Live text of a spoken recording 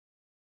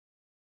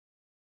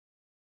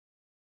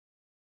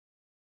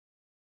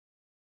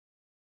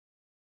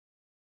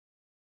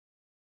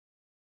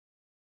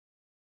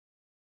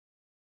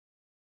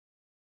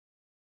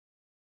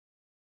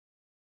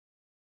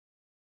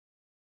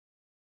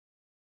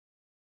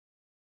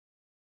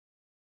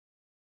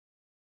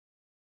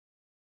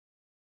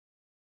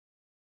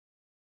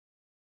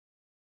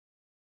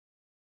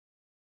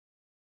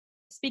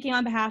speaking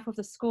on behalf of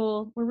the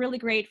school, we're really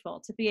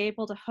grateful to be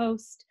able to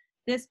host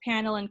this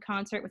panel in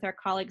concert with our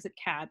colleagues at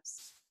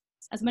CABS.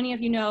 As many of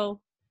you know,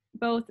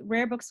 both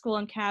Rare Book School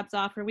and CABS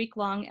offer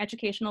week-long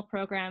educational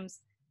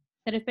programs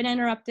that have been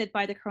interrupted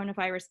by the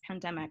coronavirus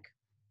pandemic,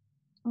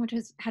 which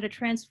has had a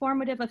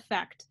transformative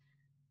effect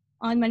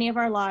on many of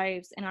our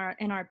lives in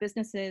our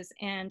businesses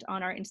and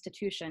on our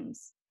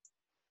institutions.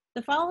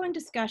 The following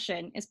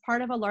discussion is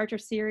part of a larger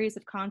series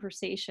of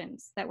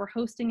conversations that we're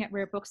hosting at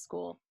Rare Book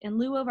School in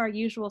lieu of our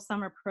usual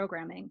summer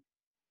programming.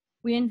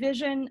 We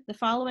envision the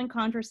following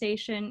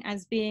conversation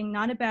as being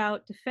not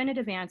about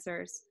definitive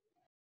answers,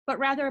 but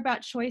rather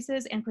about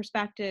choices and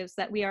perspectives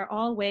that we are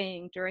all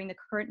weighing during the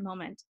current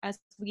moment as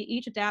we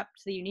each adapt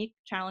to the unique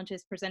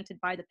challenges presented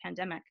by the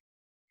pandemic.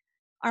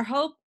 Our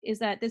hope is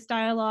that this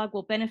dialogue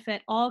will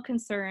benefit all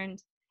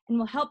concerned and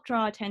will help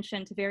draw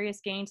attention to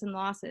various gains and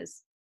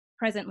losses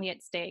presently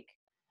at stake.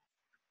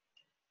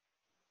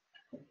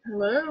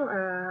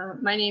 Hello,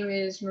 my name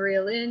is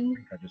Maria Lin,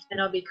 and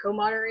I'll be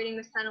co-moderating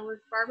this panel with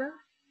Barbara.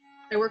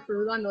 I work for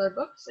Rulon-Miller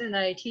Books, and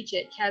I teach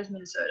at CABS,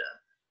 Minnesota.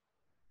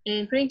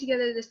 In putting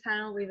together this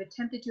panel, we've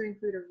attempted to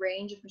include a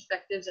range of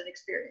perspectives and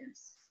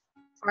experience.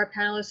 Our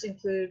panelists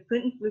include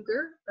Clint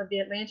Fluker of the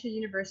Atlanta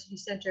University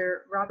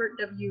Center Robert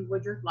W.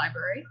 Woodruff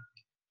Library,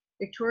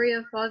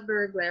 Victoria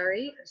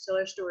Forsberg-Lary of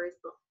Cellar Stories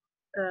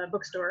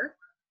bookstore,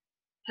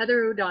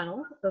 Heather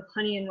O'Donnell of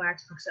Honey and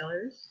Wax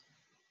Booksellers,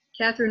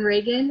 Katherine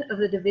Reagan of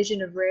the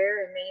Division of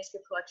Rare and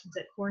Manuscript Collections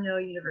at Cornell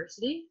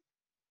University,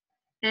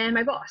 and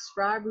my boss,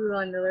 Rob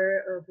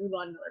Rulon-Miller of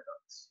Rulon-Miller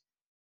Books.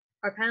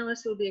 Our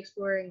panelists will be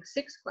exploring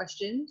 6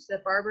 questions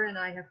that Barbara and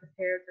I have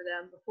prepared for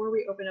them before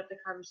we open up the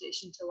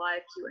conversation to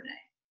live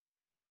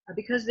Q&A.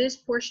 Because this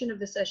portion of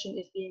the session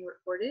is being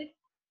recorded,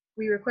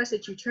 we request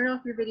that you turn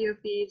off your video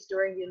feeds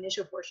during the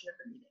initial portion of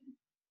the meeting.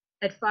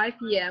 At 5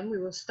 p.m., we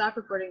will stop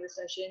recording the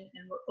session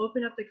and we'll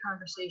open up the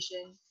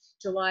conversation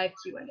to live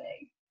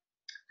Q&A.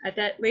 At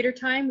that later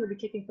time, we'll be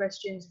taking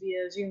questions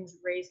via Zoom's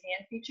raise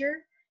hand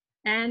feature,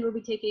 and we'll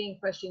be taking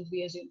questions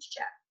via Zoom's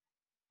chat.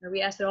 Now,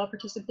 we ask that all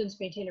participants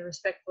maintain a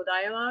respectful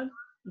dialogue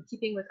in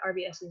keeping with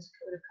RBS's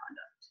code of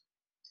conduct.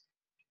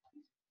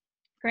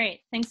 Great,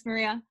 thanks,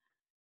 Maria.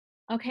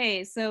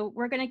 Okay, so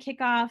we're going to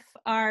kick off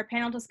our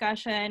panel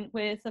discussion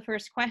with the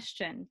first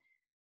question.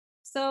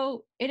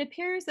 So it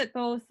appears that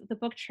both the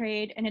book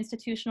trade and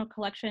institutional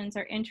collections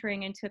are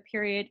entering into a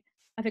period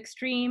of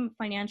extreme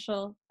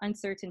financial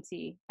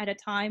uncertainty at a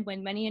time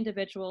when many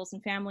individuals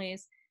and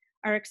families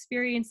are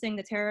experiencing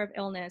the terror of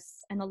illness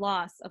and the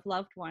loss of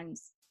loved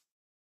ones.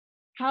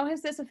 How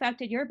has this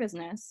affected your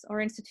business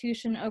or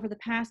institution over the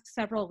past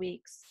several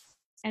weeks?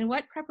 And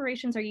what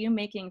preparations are you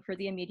making for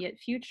the immediate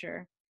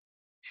future?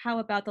 How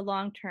about the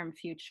long-term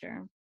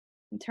future?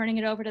 I'm turning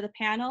it over to the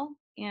panel,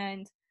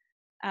 and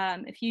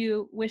if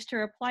you wish to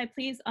reply,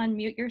 please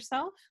unmute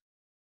yourself.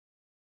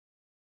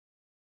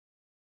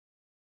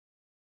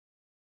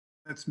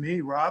 That's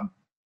me, Rob.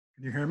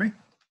 Can you hear me?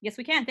 Yes,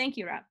 we can. Thank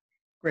you, Rob.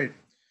 Great.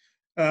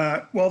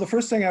 Well, the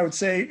first thing I would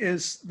say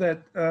is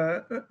that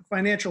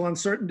financial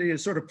uncertainty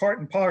is sort of part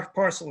and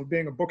parcel of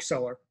being a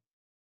bookseller.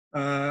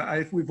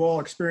 We've all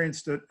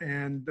experienced it,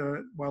 and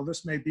while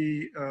this may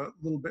be a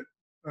little bit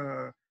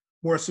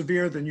more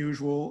severe than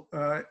usual,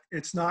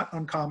 it's not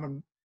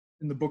uncommon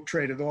in the book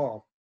trade at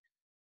all.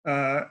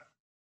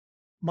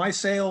 My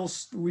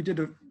sales, we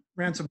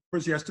ran some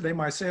numbers yesterday.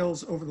 My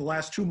sales over the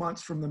last 2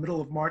 months from the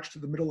middle of March to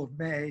the middle of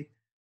May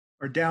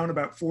are down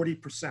about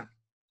 40%.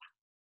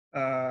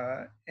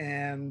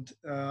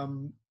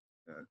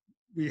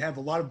 We have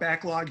a lot of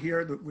backlog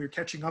here that we're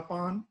catching up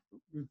on.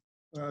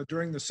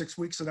 During the 6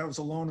 weeks that I was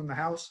alone in the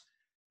house,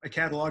 I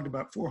cataloged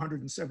about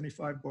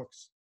 475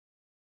 books.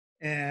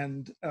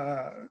 And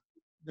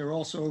there are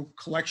also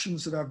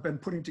collections that I've been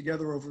putting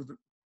together over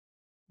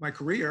my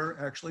career,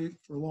 actually,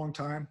 for a long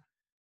time.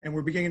 And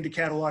we're beginning to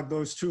catalog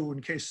those too in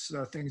case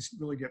things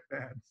really get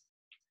bad.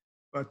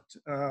 But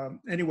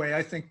anyway,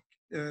 I think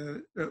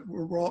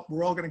we're all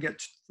going to get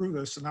through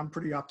this, and I'm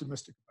pretty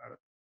optimistic about it.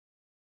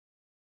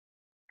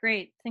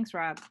 Great, thanks,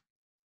 Rob.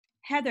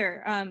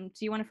 Heather,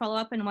 do you want to follow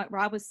up on what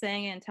Rob was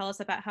saying and tell us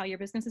about how your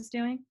business is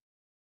doing?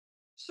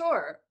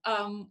 Sure.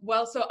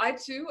 Well, so I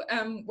too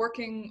am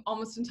working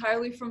almost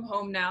entirely from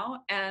home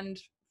now, and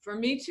for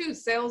me too,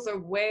 sales are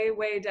way,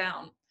 way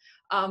down.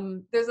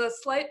 There's a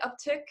slight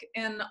uptick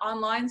in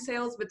online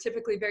sales, but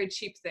typically very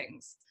cheap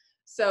things.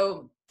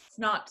 So it's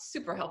not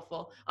super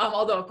helpful,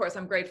 although of course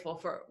I'm grateful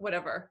for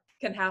whatever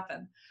can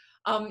happen.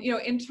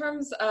 In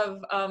terms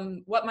of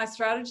what my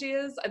strategy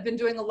is, I've been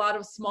doing a lot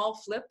of small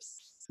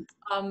flips,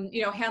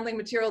 handling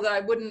material that I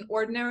wouldn't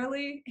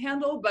ordinarily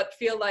handle, but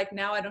feel like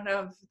now I don't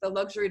have the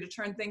luxury to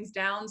turn things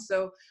down.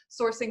 So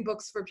sourcing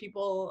books for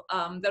people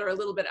that are a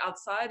little bit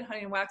outside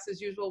Honey and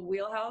Wax's usual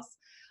wheelhouse.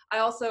 I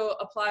also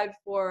applied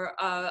for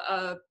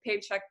a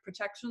paycheck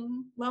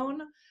protection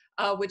loan,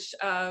 which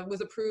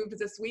was approved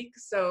this week.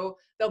 So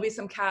there'll be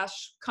some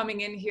cash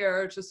coming in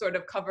here to sort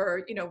of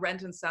cover,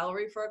 rent and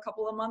salary for a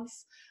couple of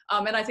months.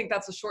 And I think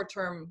that's a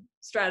short-term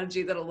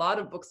strategy that a lot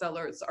of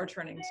booksellers are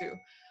turning to.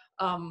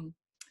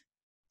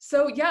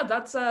 So yeah,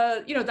 that's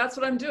that's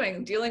what I'm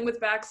doing, dealing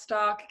with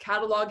backstock,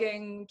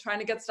 cataloging, trying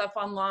to get stuff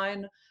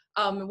online.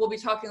 We'll be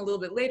talking a little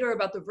bit later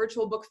about the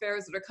virtual book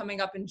fairs that are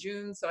coming up in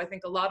June. So I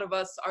think a lot of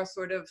us are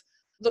sort of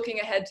looking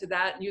ahead to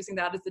that and using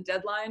that as the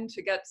deadline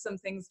to get some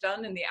things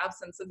done in the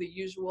absence of the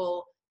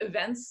usual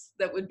events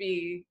that would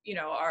be,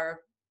 are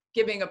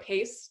giving a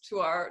pace to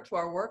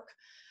our work.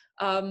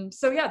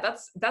 So yeah,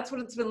 that's what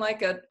it's been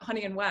like at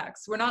Honey and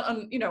Wax. We're not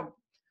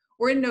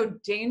we're in no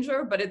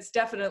danger, but it's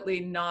definitely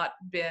not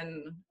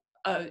been,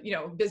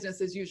 business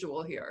as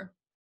usual here.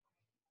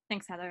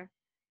 Thanks, Heather.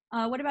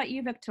 What about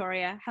you,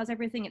 Victoria? How's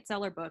everything at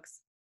Cellar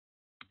Books?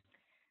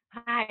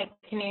 Hi,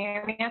 can you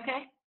hear me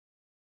okay?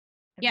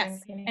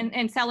 Yes,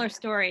 and Cellar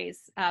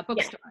Stories,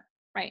 bookstore, yes.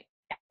 Right.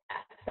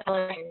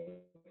 Cellar.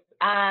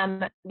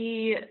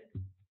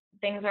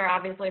 Things are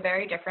obviously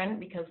very different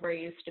because we're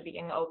used to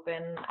being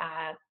open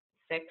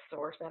 6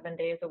 or 7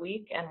 days a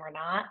week, and we're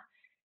not.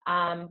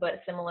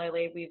 But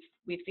similarly,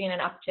 we've seen an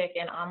uptick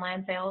in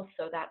online sales,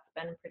 so that's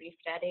been pretty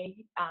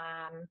steady.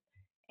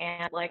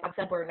 And like I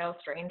said, we're no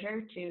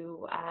stranger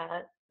to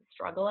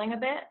struggling a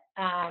bit.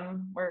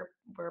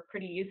 We're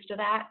pretty used to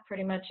that.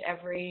 Pretty much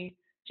every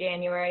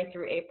January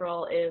through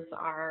April is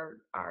our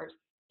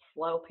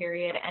slow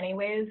period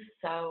anyways.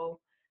 So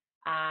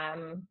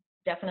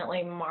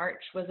definitely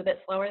March was a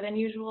bit slower than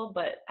usual,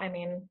 but I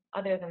mean,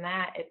 other than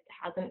that, it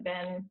hasn't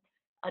been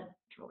a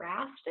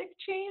drastic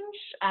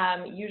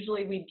change.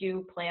 Usually we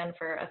do plan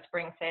for a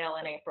spring sale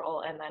in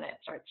April, and then it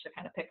starts to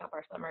kind of pick up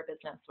our summer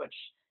business, which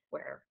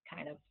we're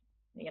kind of,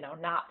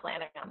 not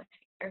planning on this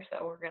year.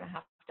 So we're going to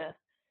have to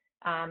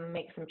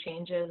make some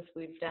changes.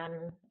 We've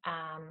done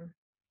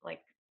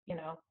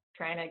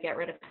trying to get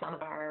rid of some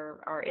of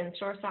our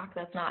in-store stock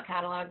that's not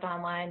cataloged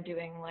online,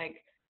 doing like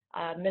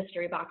a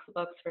mystery box of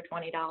books for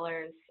 $20,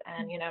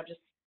 and just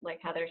like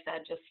Heather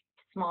said, just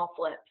small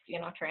flips,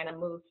 trying to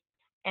move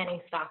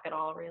any stock at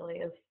all really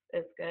is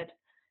good.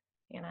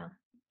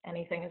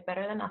 Anything is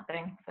better than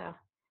nothing, so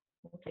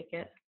we'll take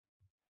it.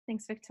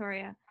 Thanks,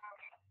 Victoria.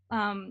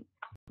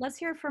 Let's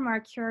hear from our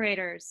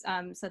curators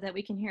so that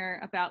we can hear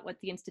about what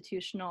the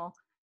institutional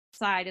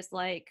side is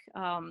like.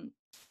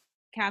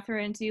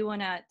 Katherine, do you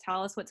want to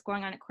tell us what's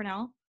going on at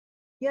Cornell?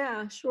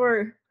 Yeah,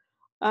 sure.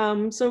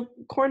 So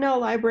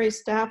Cornell Library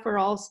staff are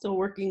all still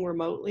working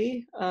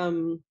remotely.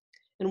 And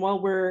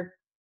while we're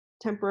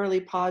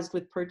temporarily paused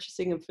with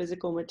purchasing of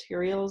physical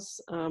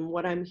materials,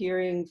 what I'm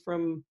hearing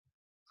from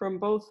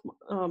both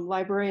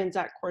librarians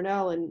at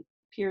Cornell and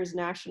peers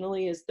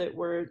nationally is that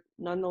we're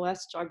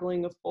nonetheless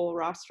juggling a full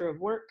roster of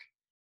work.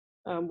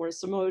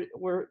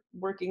 We're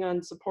working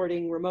on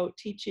supporting remote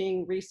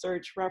teaching,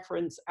 research,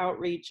 reference,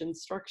 outreach,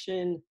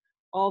 instruction,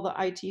 all the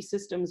IT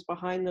systems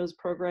behind those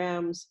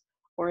programs,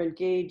 or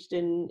engaged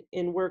in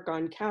work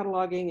on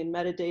cataloging and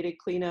metadata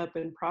cleanup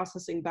and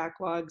processing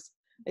backlogs.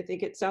 I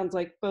think it sounds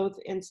like both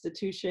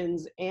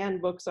institutions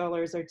and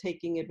booksellers are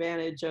taking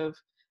advantage of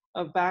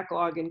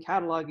backlog and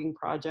cataloging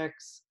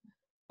projects.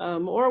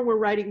 Or we're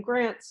writing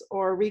grants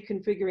or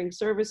reconfiguring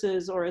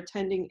services or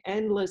attending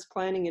endless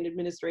planning and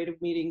administrative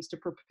meetings to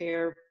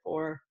prepare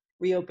for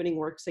reopening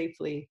work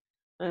safely.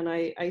 And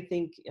I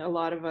think a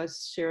lot of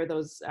us share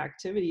those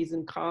activities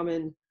in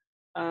common.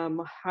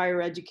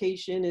 Higher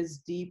education is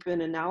deep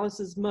in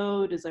analysis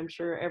mode, as I'm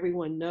sure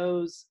everyone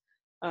knows,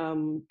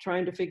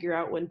 trying to figure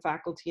out when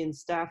faculty and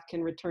staff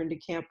can return to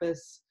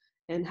campus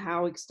and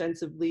how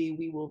extensively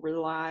we will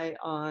rely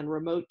on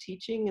remote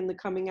teaching in the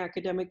coming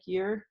academic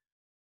year.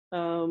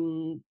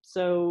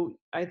 So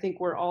I think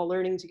we're all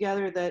learning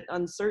together that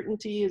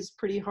uncertainty is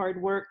pretty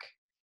hard work.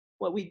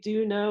 What we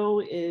do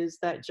know is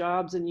that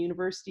jobs in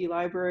university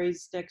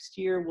libraries next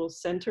year will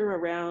center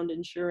around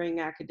ensuring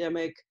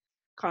academic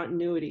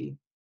continuity,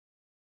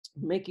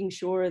 making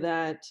sure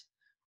that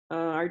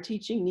our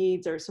teaching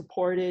needs are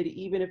supported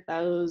even if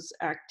those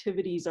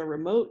activities are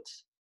remote,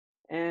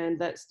 and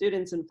that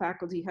students and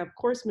faculty have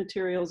course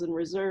materials and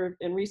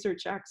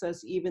research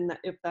access even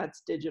if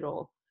that's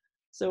digital.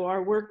 So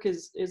our work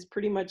is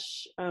pretty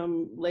much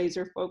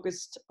laser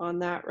focused on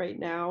that right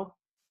now.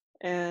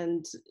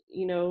 And,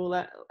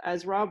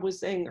 as Rob was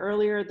saying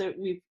earlier, that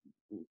we've,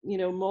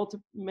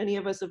 many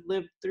of us have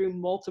lived through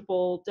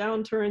multiple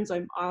downturns.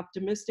 I'm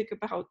optimistic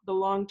about the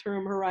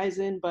long-term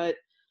horizon, but,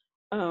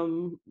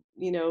 for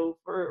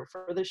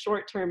the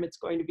short term, it's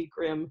going to be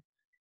grim.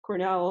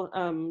 Cornell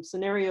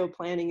scenario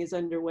planning is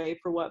underway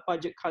for what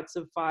budget cuts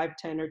of 5,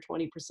 10, or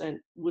 20%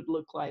 would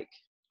look like.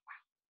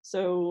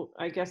 So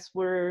I guess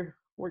we're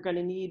going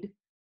to need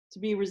to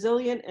be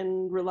resilient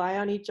and rely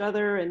on each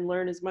other and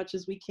learn as much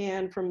as we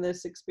can from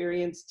this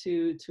experience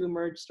to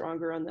emerge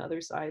stronger on the other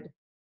side.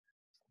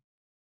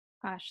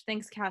 Gosh,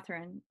 thanks,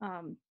 Katherine.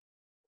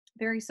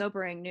 Very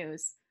sobering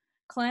news.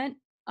 Clint,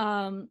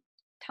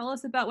 tell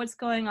us about what's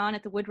going on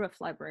at the Woodruff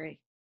Library.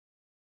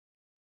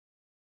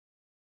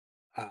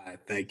 Hi,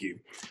 thank you.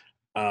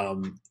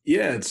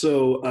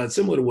 So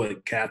similar to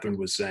what Katherine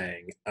was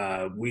saying,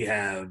 we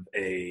have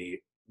a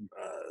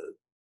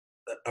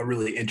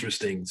really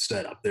interesting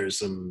setup. There's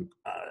some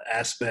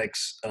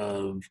aspects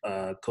of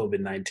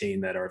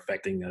COVID-19 that are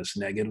affecting us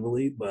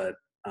negatively, but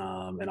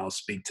and I'll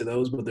speak to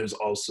those, but there's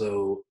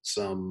also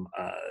some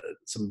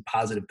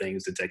positive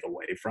things to take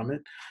away from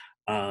it.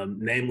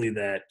 Namely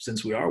that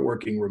since we are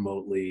working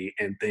remotely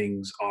and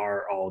things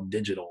are all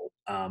digital,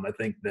 I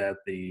think that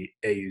the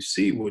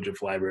AUC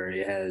Woodruff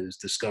Library has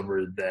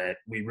discovered that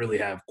we really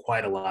have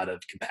quite a lot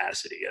of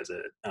capacity as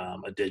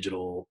a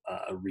digital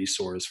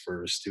resource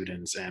for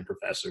students and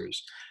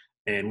professors.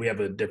 And we have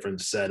a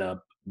different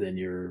setup than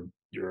your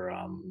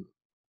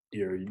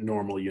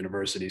normal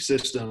university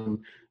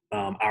system.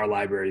 Our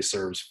library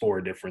serves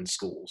 4 different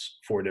schools,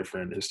 4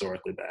 different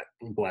historically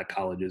Black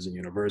colleges and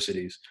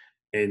universities.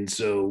 And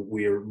so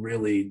we're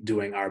really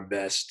doing our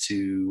best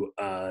to,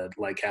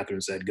 like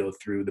Katherine said, go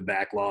through the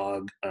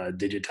backlog,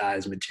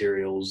 digitize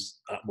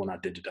materials, well,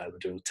 not digitize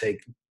materials,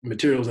 take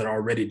materials that are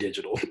already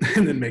digital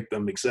and then make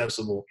them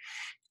accessible.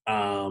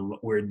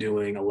 We're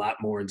doing a lot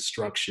more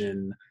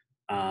instruction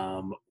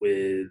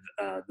with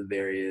the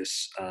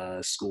various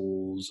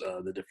schools,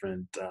 the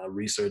different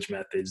research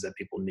methods that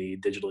people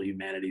need, digital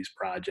humanities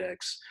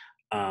projects.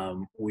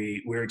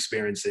 We're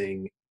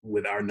experiencing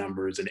with our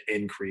numbers an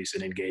increase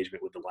in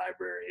engagement with the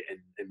library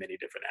in many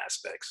different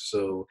aspects.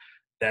 So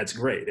that's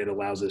great. It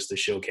allows us to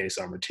showcase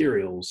our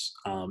materials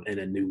in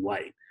a new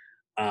light.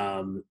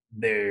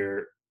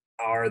 There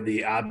are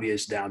the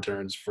obvious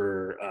downturns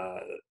for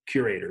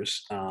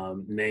curators,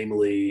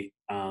 namely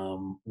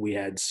we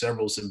had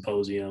several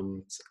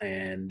symposiums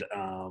and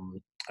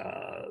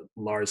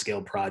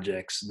large-scale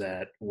projects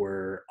that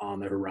were on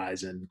the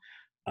horizon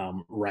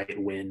right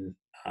when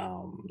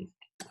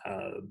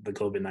the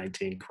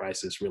COVID-19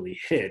 crisis really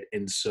hit.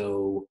 And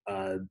so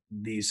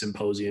these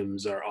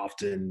symposiums are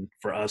often,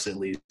 for us at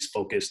least,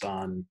 focused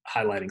on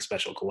highlighting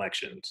special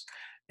collections.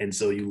 And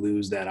so you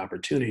lose that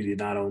opportunity to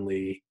not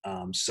only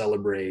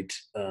celebrate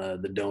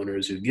the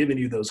donors who've given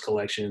you those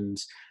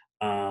collections,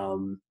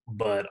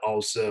 but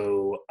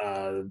also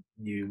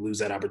you lose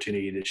that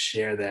opportunity to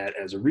share that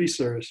as a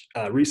research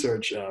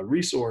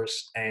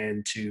resource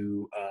and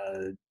to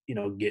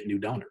get new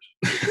donors.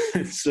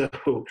 So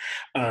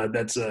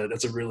that's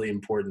a really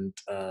important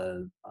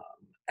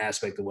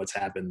aspect of what's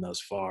happened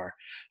thus far.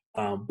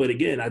 But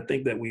again, I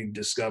think that we've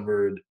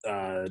discovered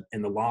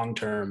in the long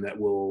term that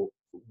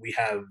we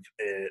have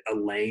a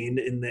lane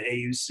in the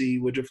AUC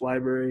Woodruff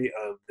Library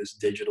of this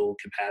digital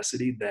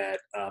capacity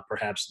that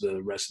perhaps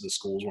the rest of the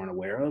schools weren't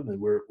aware of,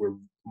 and we're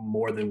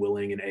more than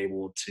willing and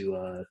able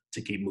to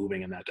keep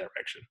moving in that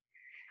direction.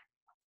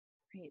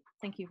 Great,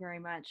 thank you very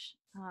much.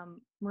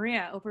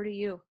 Maria, over to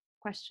you.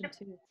 Question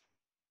 2.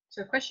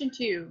 So question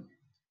 2.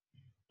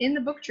 In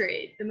the book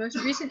trade, the most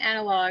recent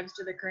analogs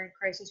to the current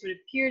crisis would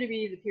appear to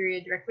be the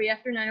period directly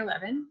after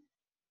 9/11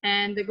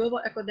 and the global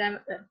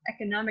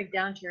economic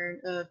downturn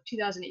of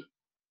 2008.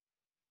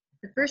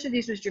 The first of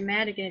these was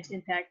dramatic in its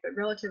impact, but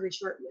relatively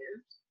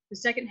short-lived. The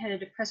second had a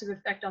depressive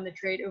effect on the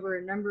trade over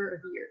a number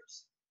of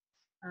years.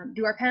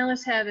 Do our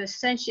panelists have a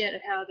sense yet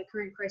of how the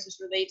current crisis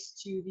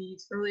relates to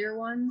these earlier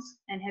ones?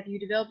 And have you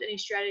developed any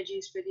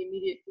strategies for the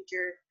immediate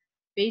future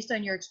based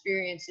on your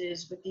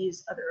experiences with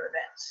these other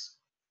events?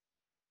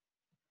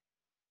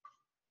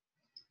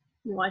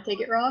 You want to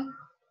take it, Rob?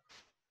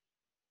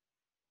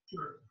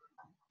 Sure.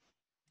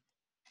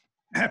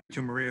 Happy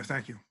to, Maria.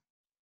 Thank you.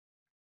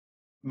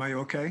 Am I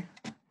okay?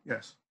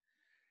 Yes.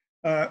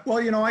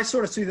 Well, I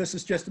sort of see this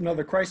as just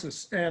another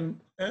crisis, and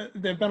there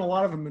have been a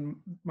lot of them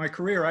in my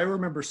career. I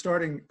remember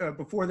starting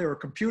before there were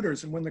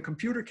computers, and when the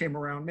computer came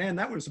around, man,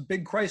 that was a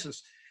big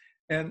crisis,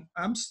 and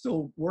I'm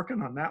still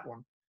working on that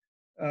one.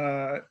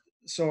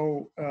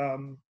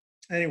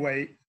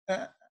 Anyway,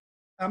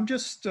 I'm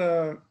just,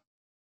 we're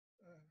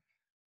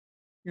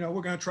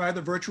going to try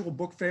the virtual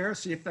book fair,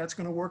 see if that's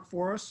going to work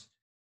for us.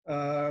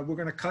 We're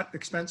going to cut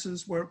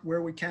expenses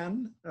where we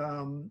can,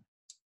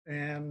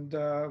 and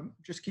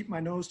just keep my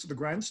nose to the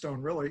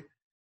grindstone, really.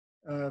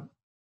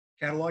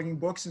 Cataloging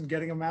books and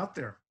getting them out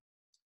there.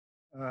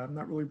 I'm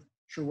not really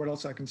sure what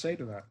else I can say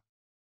to that.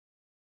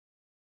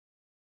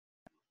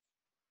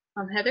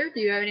 Heather, do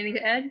you have anything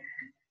to add?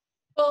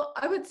 Well,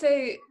 I would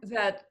say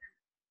that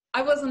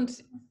I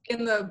wasn't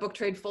in the book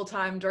trade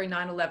full-time during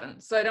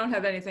 9/11, so I don't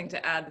have anything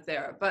to add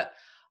there. But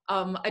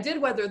I did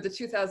weather the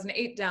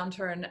 2008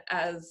 downturn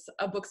as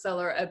a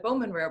bookseller at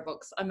Bowman Rare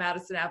Books on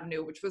Madison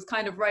Avenue, which was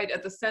kind of right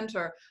at the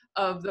center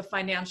of the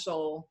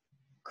financial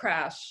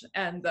crash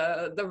and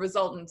the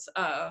resultant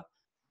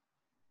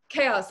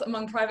chaos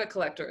among private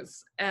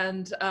collectors.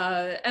 And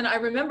I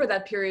remember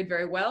that period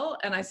very well.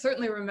 And I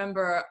certainly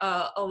remember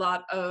a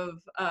lot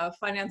of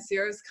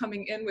financiers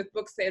coming in with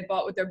books they had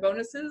bought with their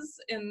bonuses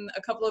in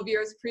a couple of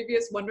years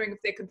previous, wondering if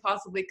they could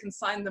possibly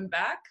consign them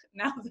back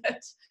now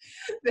that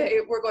they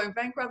were going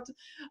bankrupt.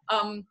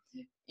 And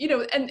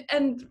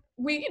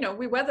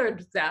we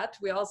weathered that.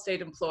 We all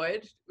stayed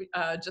employed,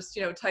 just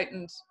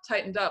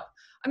tightened up.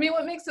 I mean,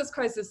 what makes this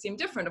crisis seem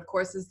different, of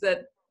course, is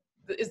the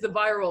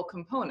viral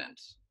component.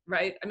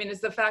 Right? I mean,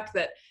 it's the fact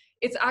that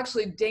it's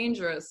actually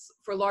dangerous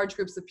for large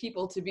groups of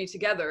people to be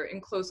together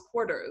in close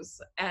quarters.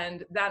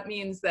 And that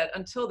means that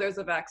until there's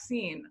a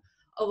vaccine,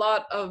 a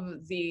lot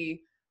of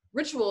the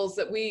rituals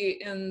that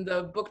we in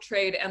the book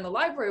trade and the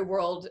library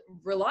world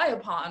rely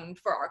upon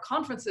for our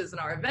conferences and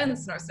our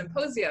events and our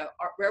symposia,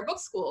 our Rare Book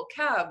School,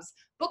 CABs,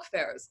 book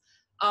fairs,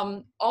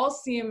 all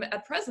seem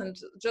at present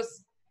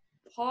just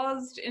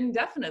paused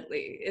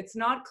indefinitely. It's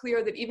not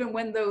clear that even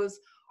when those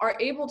are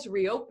able to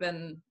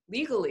reopen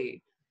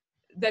legally,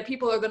 that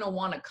people are going to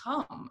want to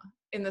come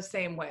in the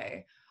same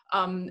way.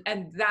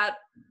 And that,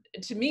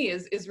 to me,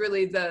 is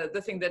really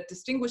the thing that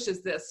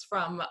distinguishes this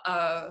from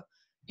a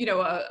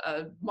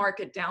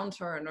market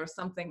downturn or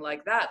something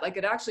like that. Like,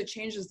 it actually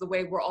changes the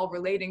way we're all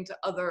relating to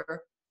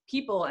other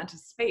people and to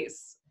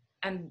space.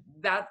 And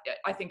that,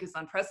 I think, is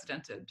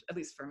unprecedented, at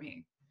least for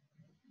me.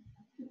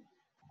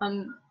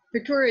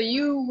 Victoria,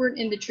 you weren't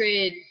in the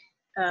trade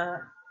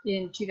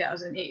in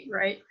 2008,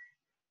 right?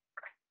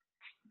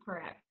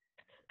 Correct.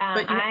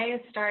 But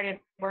I started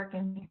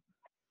working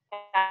in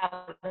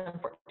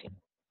 2014.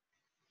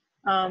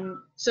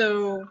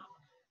 So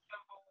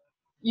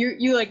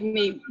you like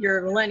me, you're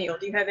a millennial.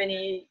 Do you have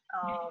any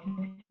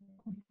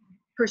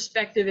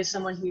perspective as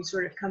someone who's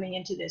sort of coming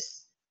into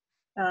this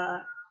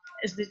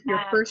as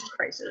your first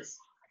crisis?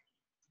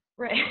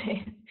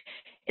 Right.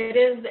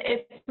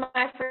 It's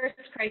my first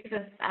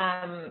crisis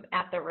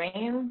at the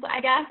Reins,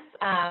 I guess.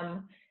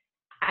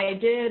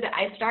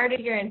 I started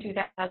here in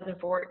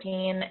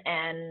 2014,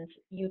 and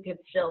you could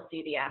still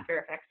see the after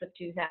effects of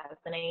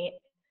 2008.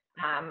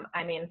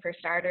 I mean, for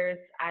starters,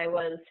 I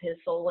was his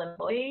sole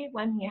employee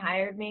when he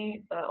hired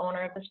me, the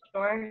owner of the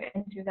store,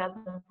 in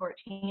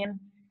 2014.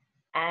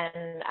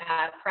 And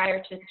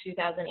prior to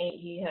 2008,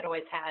 he had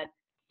always had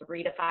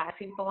 3 to 5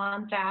 people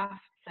on staff.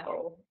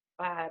 So,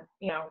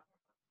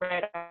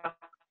 right off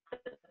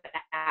the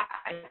bat,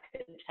 I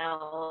could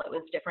tell it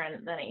was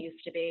different than it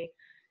used to be.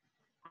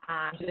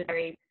 He was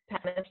very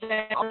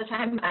pessimistic all the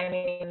time. I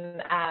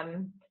mean,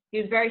 he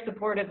was very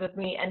supportive of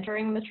me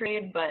entering the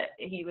trade, but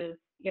he was,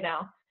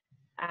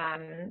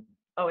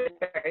 always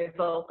very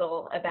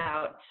vocal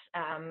about,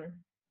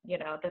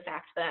 the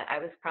fact that I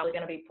was probably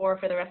going to be poor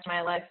for the rest of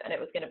my life, and it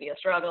was going to be a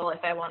struggle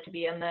if I wanted to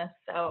be in this.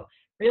 So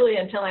really,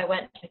 until I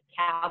went to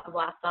CAB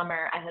last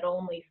summer, I had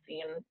only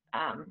seen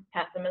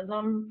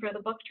pessimism for the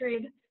book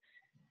trade.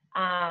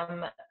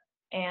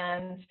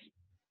 And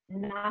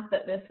not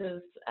that this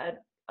is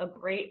a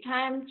great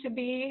time to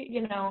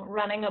be,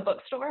 running a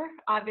bookstore.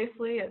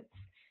 Obviously, it's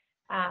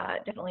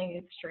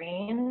definitely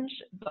strange,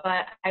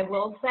 but I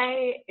will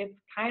say it's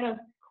kind of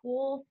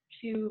cool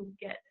to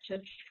get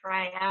to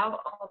try out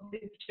all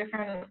these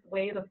different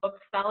ways of book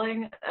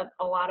selling,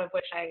 a lot of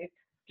which I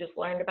just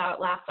learned about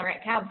last summer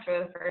at CABS for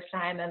the first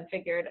time and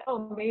figured,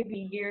 oh,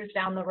 maybe years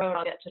down the road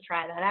I'll get to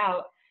try that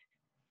out.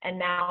 And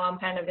now I'm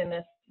kind of in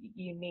this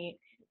unique,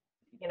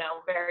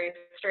 very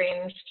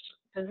strange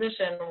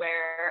position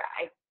where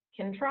I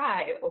can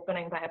try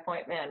opening by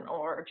appointment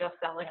or just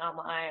selling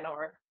online,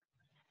 or,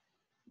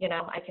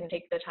 I can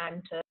take the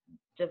time to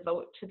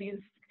devote to these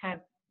kind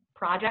of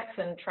projects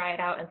and try it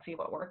out and see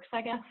what works,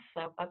 I guess.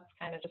 So that's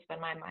kind of just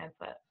been my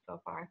mindset so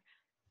far.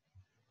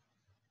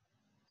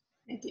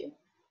 Thank you.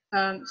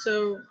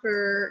 So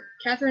for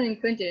Katherine and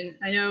Clinton,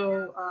 I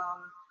know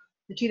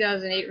the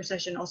 2008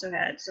 recession also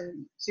had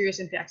some serious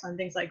impacts on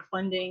things like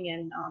funding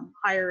and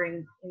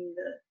hiring in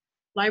the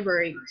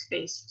library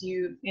space. Do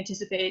you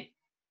anticipate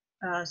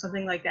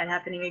something like that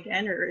happening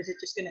again, or is it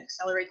just going to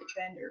accelerate the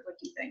trend, or what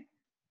do you think?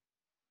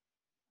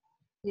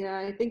 Yeah,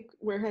 I think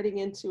we're heading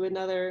into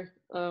another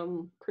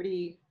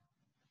pretty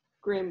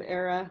grim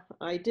era.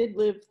 I did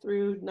live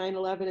through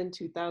 9/11 in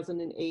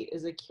 2008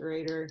 as a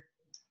curator.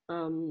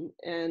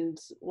 And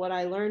what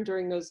I learned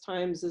during those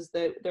times is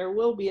that there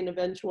will be an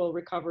eventual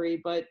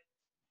recovery, but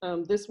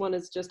this one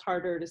is just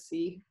harder to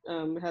see.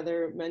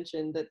 Heather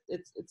mentioned that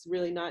it's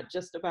really not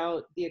just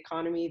about the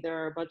economy. There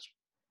are much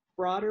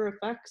broader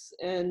effects,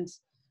 and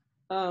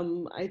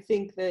I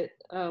think that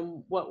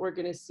what we're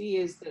going to see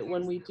is that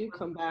when we do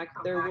come back,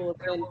 there will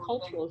have been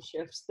cultural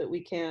shifts that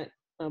we can't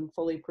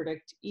fully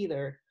predict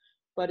either.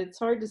 But it's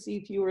hard to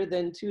see fewer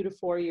than 2 to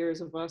 4 years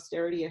of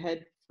austerity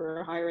ahead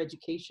for higher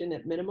education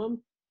at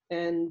minimum.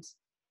 And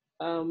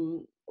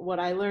what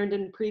I learned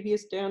in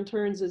previous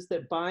downturns is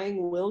that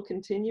buying will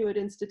continue at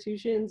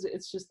institutions.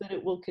 It's just that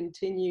it will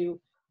continue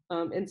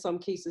in some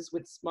cases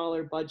with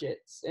smaller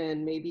budgets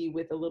and maybe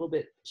with a little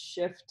bit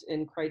shift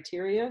in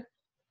criteria.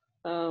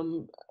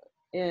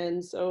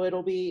 And so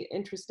it'll be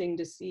interesting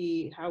to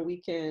see how we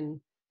can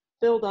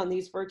build on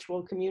these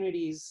virtual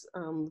communities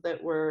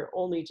that we're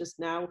only just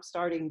now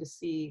starting to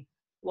see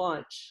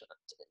launch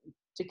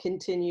to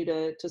continue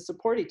to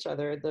support each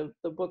other.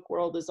 The book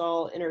world is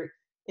all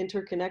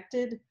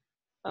interconnected.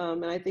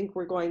 And I think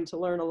we're going to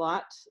learn a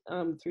lot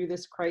through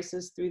this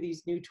crisis, through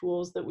these new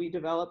tools that we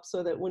develop,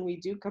 so that when we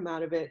do come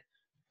out of it,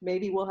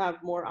 maybe we'll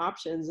have more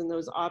options, and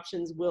those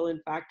options will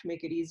in fact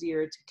make it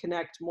easier to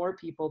connect more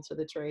people to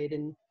the trade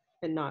and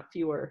not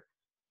fewer.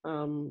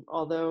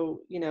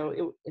 Although,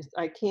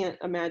 I can't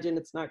imagine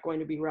it's not going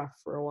to be rough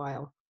for a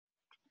while.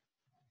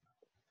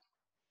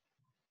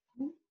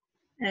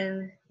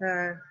 And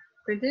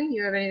Clinton,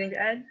 you have anything to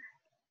add?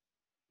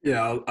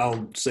 Yeah,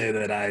 I'll say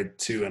that I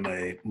too am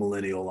a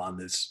millennial on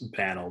this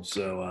panel.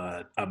 So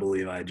I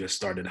believe I just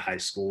started high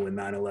school in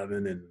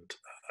 9/11 and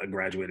I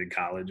graduated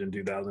college in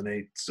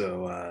 2008.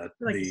 So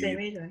We're like the same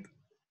age, right?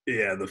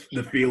 yeah,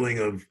 the feeling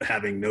of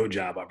having no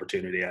job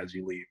opportunity as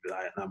you leave,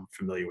 I'm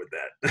familiar with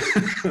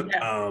that.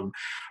 Yeah.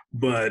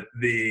 But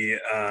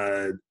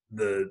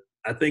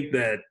I think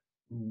that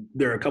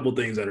there are a couple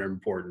things that are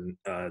important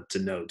to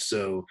note.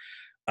 So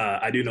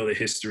I do know the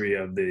history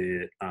of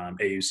the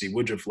AUC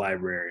Woodruff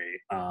Library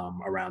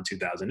around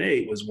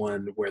 2008 was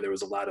one where there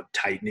was a lot of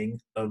tightening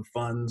of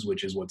funds,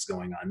 which is what's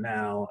going on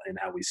now and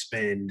how we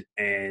spend.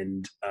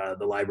 And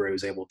the library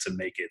was able to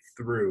make it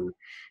through.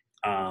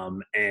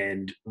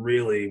 And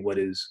really what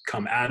has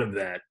come out of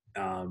that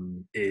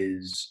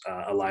is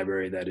a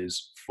library that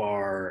is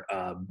far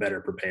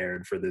better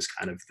prepared for this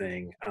kind of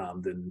thing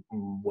than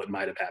what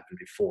might have happened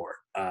before.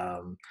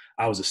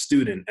 I was a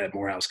student at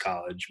Morehouse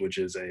College, which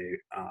is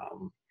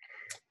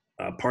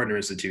a partner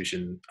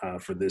institution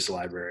for this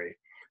library.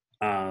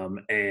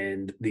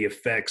 And the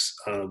effects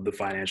of the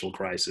financial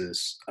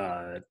crisis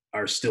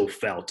are still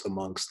felt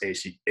amongst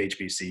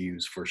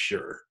HBCUs for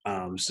sure.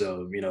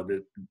 So,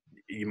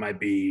 you might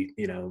be,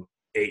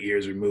 8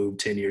 years removed,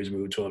 10 years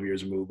removed, 12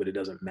 years removed, but it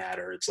doesn't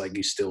matter. It's like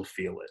you still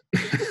feel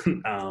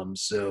it.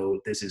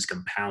 So this is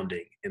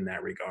compounding in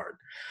that regard.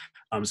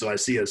 So I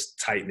see us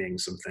tightening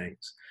some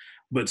things.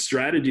 But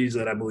strategies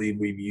that I believe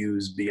we've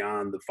used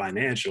beyond the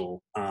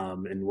financial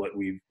and what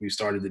we've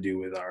started to do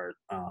with our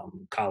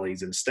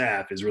colleagues and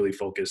staff is really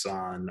focus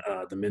on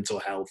the mental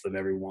health of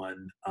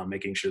everyone,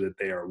 making sure that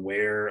they are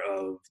aware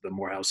of the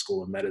Morehouse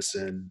School of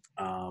Medicine,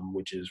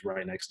 which is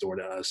right next door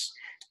to us,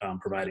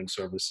 providing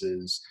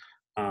services.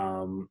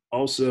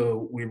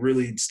 Also, we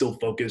really still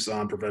focus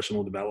on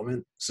professional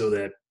development so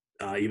that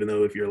even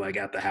though if you're like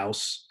at the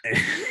house and,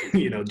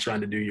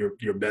 trying to do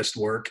your best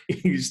work,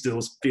 you still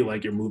feel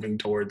like you're moving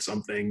towards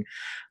something.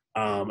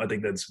 I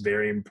think that's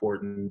very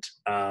important.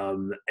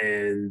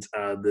 And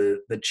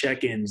the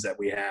check-ins that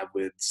we have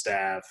with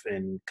staff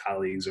and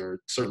colleagues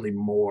are certainly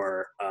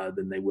more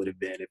than they would have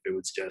been if it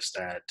was just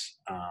at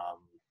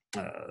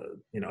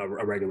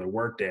a regular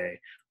work day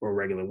or a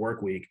regular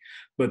work week.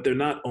 But they're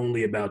not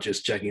only about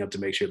just checking up to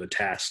make sure the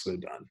tasks are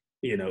done.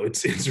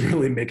 It's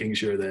really making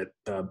sure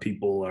that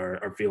people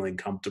are feeling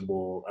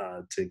comfortable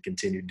to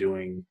continue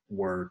doing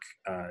work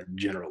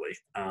generally.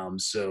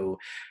 So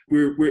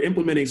we're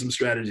implementing some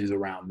strategies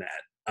around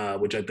that,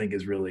 which I think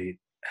is really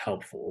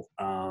helpful.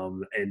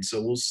 And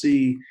so we'll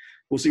see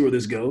where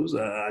this goes.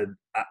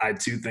 I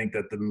too think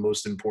that the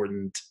most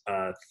important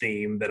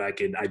theme that I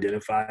can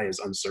identify is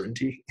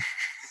uncertainty.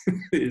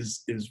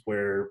 is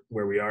where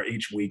we are.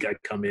 Each week I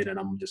come in and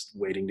I'm just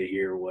waiting to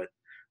hear what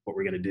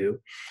we're going to do.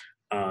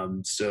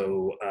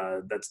 So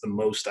that's the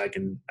most I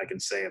can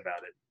say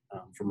about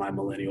it from my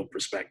millennial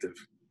perspective.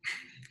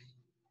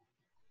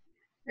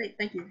 Great,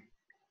 thank you.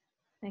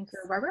 Thanks.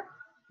 So Barbara?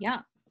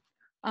 Yeah.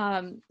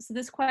 So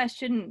this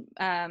question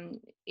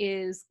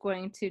is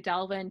going to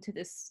delve into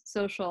this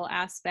social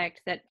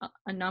aspect that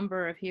a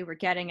number of you were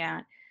getting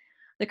at.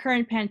 The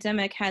current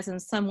pandemic has in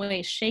some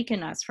ways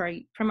shaken us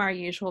from our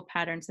usual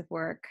patterns of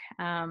work.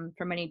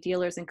 For many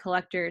dealers and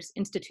collectors,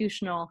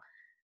 institutional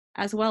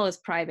as well as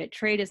private,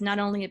 trade is not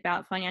only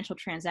about financial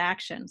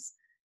transactions,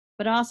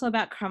 but also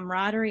about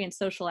camaraderie and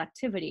social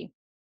activity.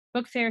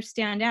 Book fairs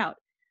stand out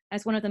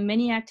as one of the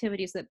many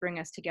activities that bring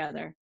us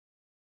together.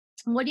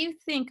 What do you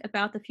think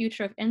about the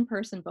future of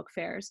in-person book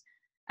fairs,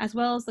 as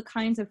well as the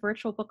kinds of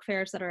virtual book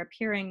fairs that are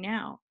appearing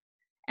now?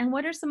 And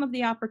what are some of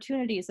the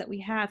opportunities that we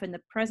have in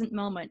the present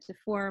moment to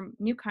form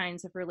new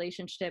kinds of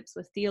relationships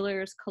with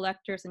dealers,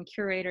 collectors, and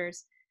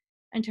curators,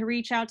 and to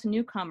reach out to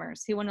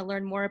newcomers who want to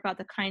learn more about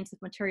the kinds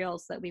of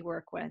materials that we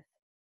work with?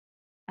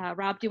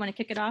 Rob, do you want to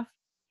kick it off?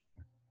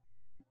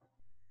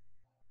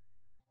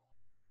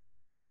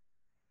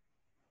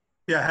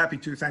 Yeah, happy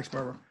to. Thanks,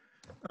 Barbara.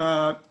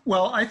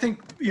 Well, I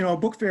think,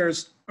 book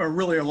fairs are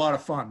really a lot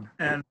of fun,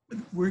 and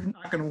we're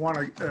not going to want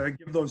to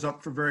give those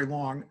up for very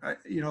long.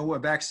 A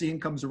vaccine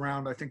comes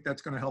around, I think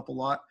that's going to help a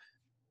lot.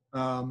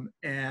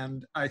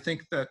 And I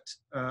think that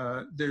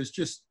there's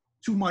just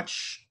too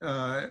much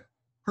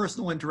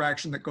personal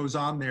interaction that goes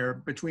on there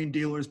between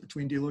dealers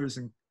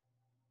and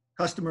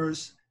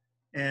customers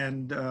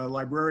and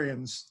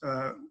librarians.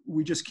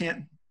 We just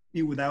can't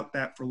be without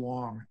that for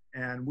long.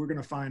 And we're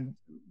going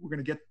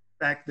to get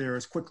back there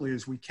as quickly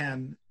as we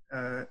can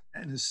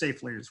and as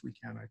safely as we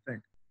can, I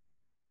think.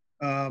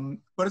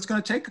 But it's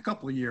going to take a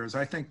couple of years.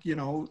 I think,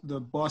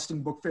 the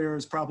Boston Book Fair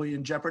is probably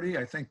in jeopardy.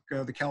 I think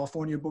the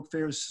California Book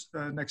Fairs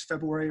next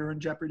February are in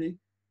jeopardy,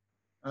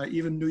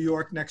 even New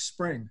York next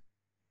spring.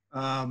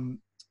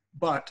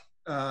 But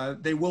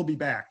they will be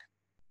back.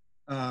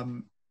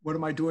 What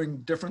am I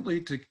doing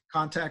differently to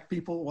contact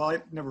people? Well,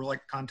 I never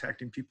like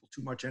contacting people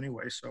too much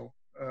anyway, so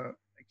I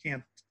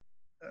can't,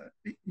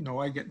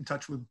 I get in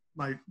touch with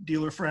my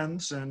dealer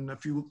friends and a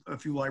few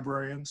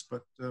librarians,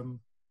 but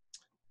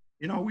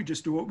we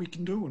just do what we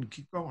can do and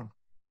keep going.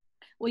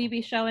 Will you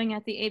be showing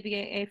at the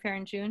ABA fair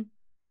in June?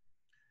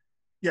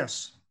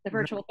 Yes. The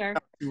virtual fair?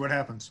 See what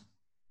happens.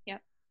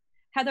 Yep.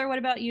 Heather, what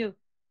about you?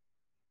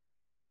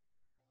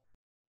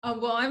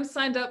 Well, I'm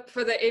signed up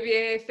for the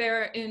ABA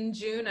fair in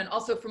June, and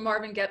also for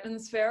Marvin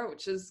Getman's fair,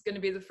 which is going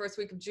to be the first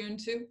week of June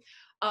too.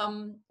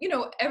 You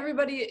know,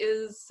 everybody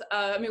is,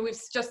 I mean, we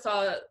just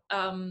saw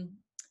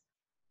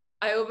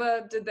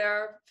Iowa did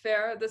their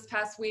fair this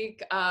past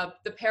week.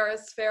 The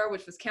Paris fair,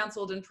 which was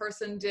canceled in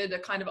person, did a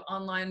kind of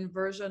online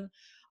version.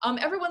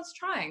 Everyone's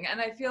trying,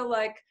 and I feel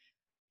like,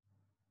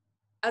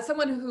 as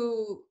someone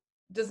who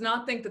does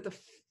not think that the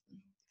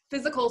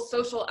physical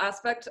social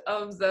aspect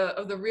of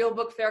the real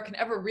book fair can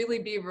ever really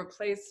be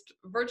replaced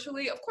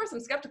virtually, of course I'm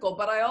skeptical,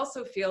 but I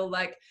also feel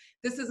like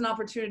this is an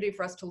opportunity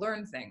for us to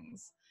learn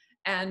things,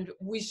 and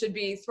we should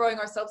be throwing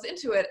ourselves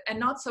into it and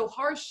not so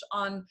harsh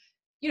on,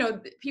 you know,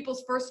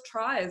 people's first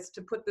tries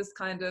to put this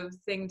kind of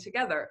thing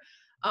together.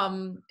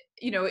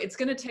 You know, it's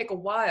going to take a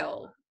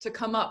while to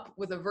come up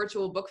with a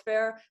virtual book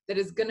fair that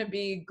is going to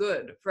be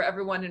good for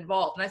everyone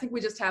involved, and I think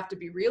we just have to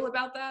be real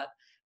about that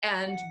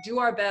and do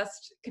our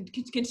best,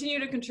 continue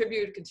to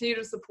contribute, continue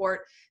to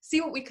support, see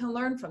what we can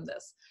learn from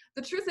this.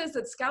 The truth is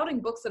that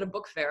scouting books at a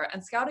book fair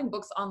and scouting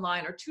books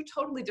online are two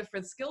totally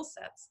different skill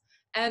sets.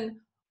 And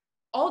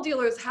all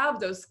dealers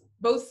have those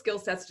both skill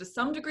sets to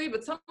some degree,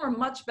 but some are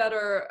much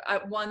better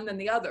at one than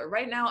the other.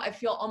 Right now, I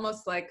feel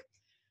almost like,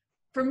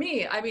 for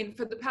me, I mean,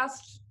 for the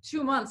past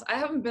 2 months, I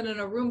haven't been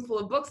in a room full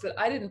of books that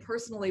I didn't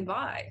personally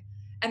buy.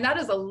 And that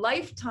is a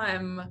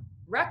lifetime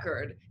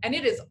record, and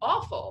it is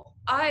awful.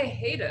 I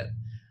hate it.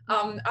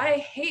 I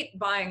hate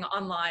buying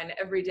online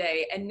every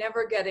day and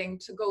never getting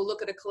to go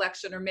look at a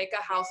collection or make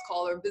a house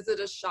call or visit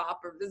a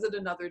shop or visit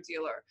another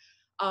dealer.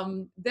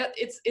 That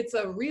it's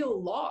a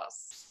real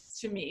loss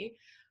to me.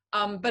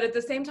 But at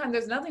the same time,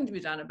 there's nothing to be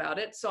done about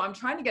it. So I'm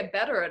trying to get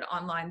better at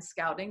online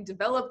scouting,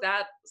 develop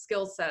that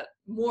skill set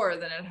more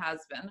than it has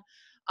been.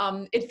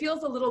 It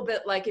feels a little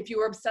bit like if you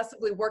were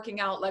obsessively working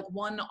out like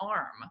one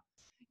arm.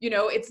 You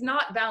know, it's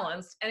not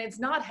balanced and it's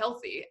not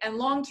healthy, and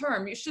long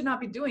term you should not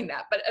be doing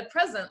that. But at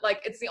present,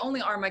 like, it's the only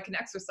arm I can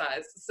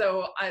exercise,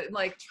 so I'm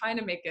like trying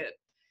to make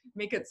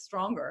it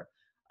stronger.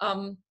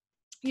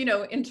 You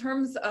know, in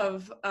terms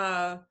of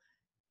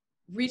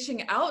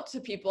reaching out to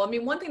people, I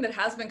mean, one thing that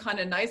has been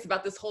kind of nice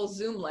about this whole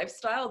Zoom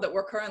lifestyle that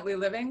we're currently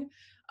living,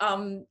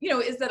 you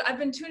know, is that I've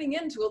been tuning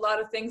into a lot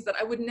of things that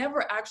I would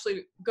never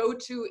actually go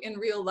to in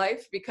real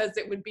life, because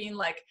it would be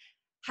like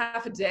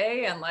half a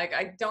day, and like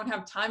I don't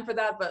have time for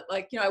that. But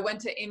like, you know, I went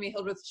to Amy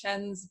Hildreth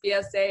Chen's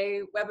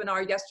BSA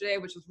webinar yesterday,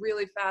 which was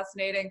really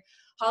fascinating.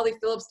 Holly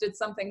Phillips did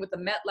something with the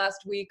Met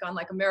last week on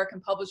like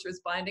American publishers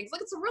bindings.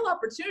 Like, it's a real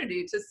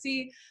opportunity to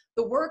see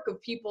the work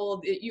of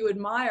people that you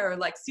admire,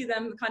 like see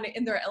them kind of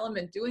in their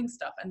element doing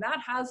stuff. And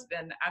that has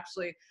been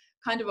actually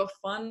kind of a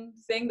fun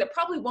thing that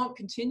probably won't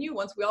continue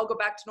once we all go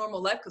back to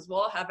normal life, because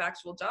we'll all have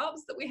actual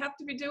jobs that we have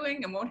to be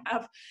doing and won't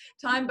have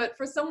time. But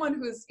for someone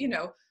who's, you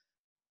know,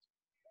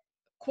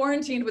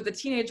 quarantined with a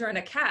teenager and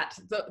a cat,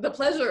 the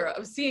pleasure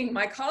of seeing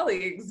my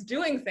colleagues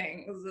doing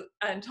things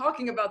and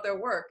talking about their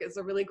work is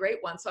a really great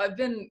one. So I've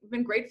been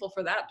grateful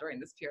for that during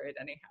this period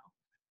anyhow.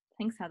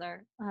 Thanks,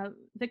 Heather.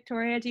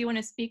 Victoria, do you want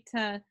to speak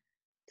to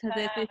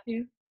this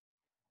issue?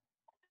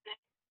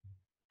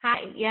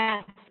 Hi,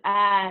 yes.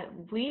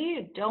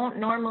 We don't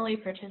normally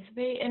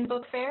participate in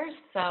book fairs,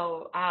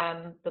 so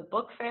the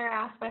book fair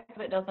aspect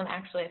of it doesn't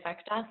actually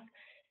affect us.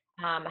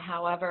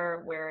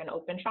 However, we're an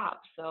open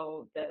shop,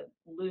 so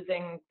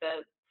losing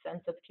the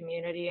sense of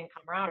community and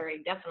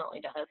camaraderie definitely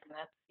does, and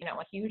that's, you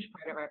know, a huge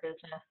part of our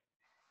business.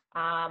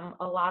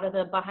 A lot of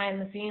the behind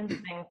the scenes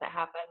things that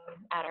happen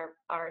at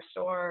our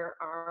store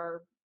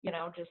are, you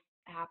know, just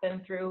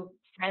happen through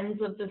friends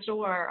of the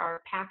store.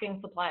 Our packing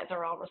supplies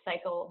are all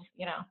recycled,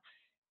 you know,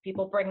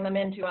 people bring them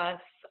into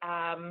us.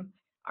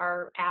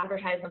 Our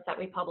advertisements that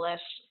we publish,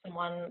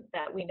 someone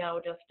that we know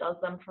just does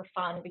them for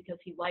fun because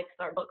he likes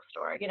our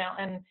bookstore, you know,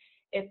 and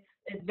it's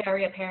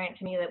very apparent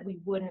to me that we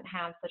wouldn't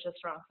have such a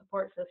strong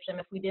support system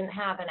if we didn't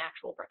have an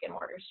actual brick and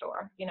mortar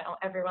store. You know,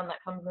 everyone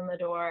that comes in the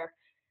door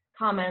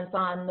comments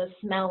on the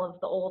smell of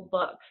the old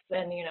books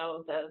and, you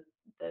know,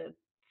 the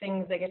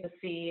things they get to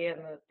see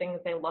and the things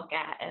they look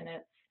at. And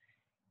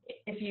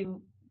it's,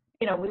 you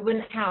know, we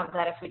wouldn't have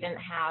that if we didn't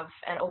have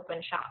an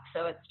open shop.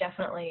 So it's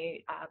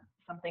definitely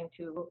something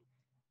to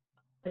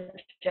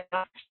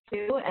adjust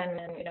to, and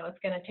then, you know, it's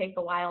going to take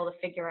a while to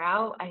figure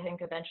out. I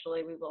think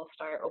eventually we will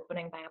start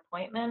opening by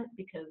appointment,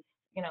 because,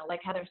 you know,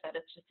 like Heather said,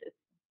 it's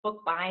book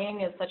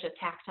buying is such a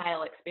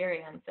tactile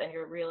experience, and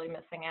you're really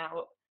missing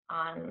out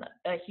on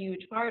a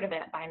huge part of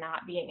it by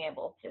not being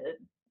able to,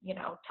 you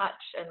know, touch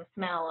and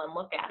smell and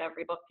look at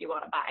every book you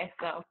want to buy.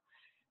 So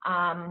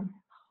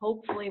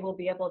hopefully we'll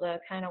be able to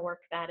kind of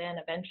work that in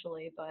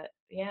eventually. But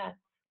yeah,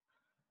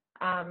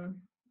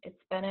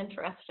 it's been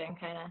interesting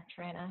kind of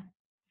trying to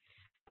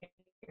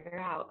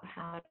figure out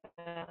how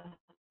to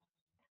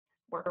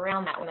work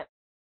around that one.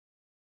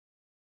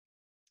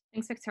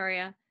 Thanks,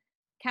 Victoria.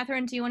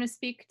 Katherine, do you want to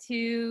speak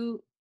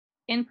to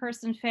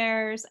in-person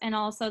fairs and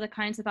also the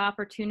kinds of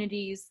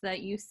opportunities that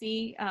you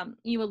see?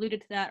 You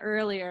alluded to that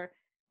earlier,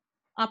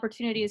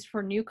 opportunities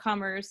for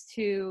newcomers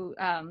to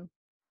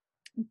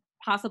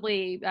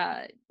possibly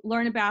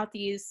learn about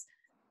these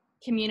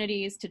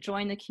communities, to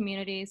join the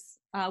communities?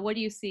 What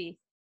do you see?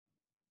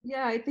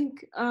 Yeah, I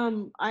think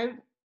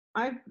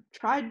I've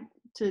tried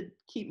to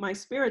keep my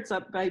spirits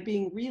up by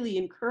being really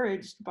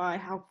encouraged by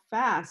how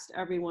fast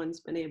everyone's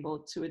been able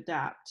to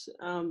adapt.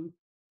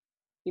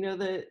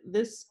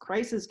 This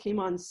crisis came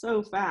on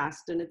so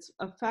fast and its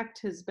effect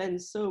has been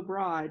so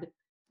broad,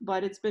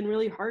 but it's been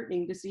really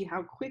heartening to see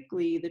how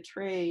quickly the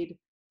trade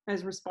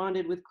has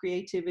responded with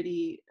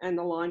creativity and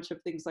the launch of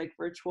things like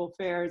virtual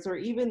fairs, or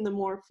even the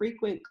more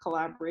frequent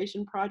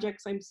collaboration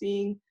projects I'm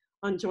seeing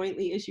on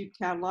jointly issued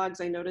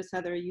catalogs. I noticed,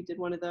 Heather, you did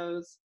one of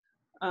those.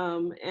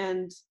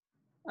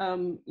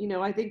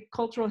 I think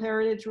cultural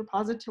heritage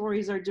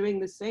repositories are doing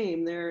the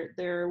same.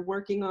 They're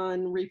working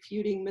on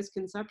refuting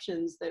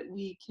misconceptions that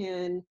we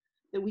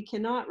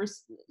cannot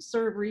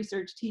serve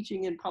research,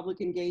 teaching, and public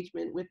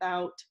engagement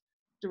without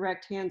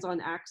direct hands-on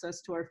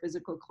access to our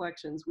physical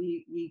collections.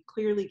 We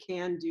clearly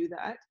can do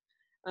that.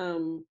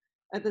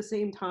 At the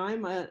same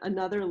time,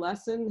 another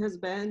lesson has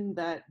been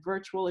that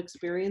virtual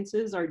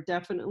experiences are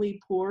definitely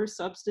poor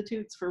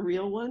substitutes for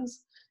real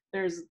ones.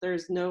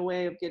 There's no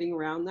way of getting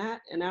around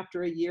that. And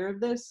after a year of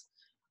this,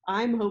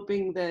 I'm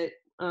hoping that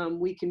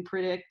we can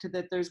predict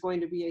that there's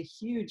going to be a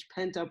huge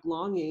pent-up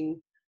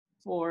longing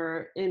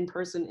for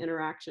in-person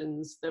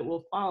interactions that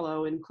will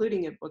follow,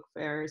 including at book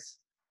fairs.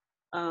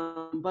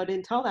 But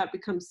until that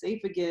becomes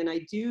safe again,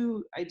 I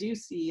do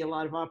see a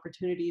lot of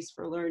opportunities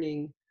for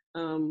learning.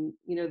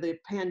 The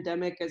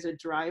pandemic as a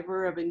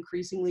driver of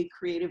increasingly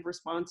creative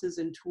responses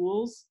and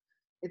tools.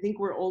 I think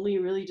we're only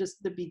really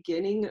just the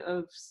beginning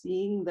of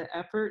seeing the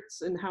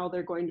efforts and how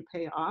they're going to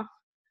pay off.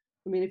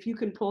 I mean, if you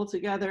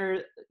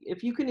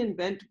can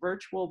invent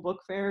virtual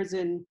book fairs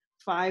in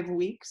 5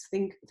 weeks,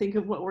 think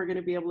of what we're going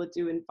to be able to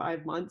do in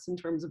 5 months in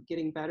terms of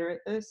getting better at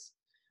this.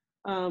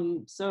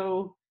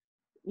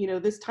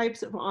 This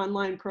types of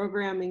online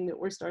programming that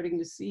we're starting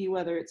to see,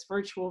 whether it's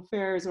virtual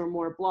fairs or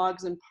more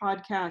blogs and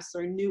podcasts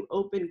or new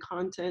open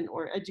content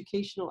or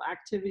educational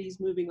activities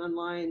moving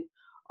online,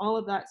 all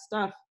of that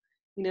stuff,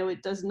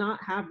 it does not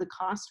have the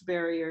cost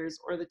barriers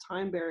or the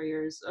time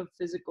barriers of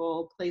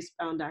physical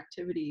place-bound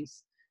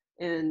activities.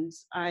 And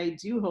I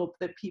do hope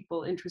that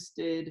people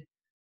interested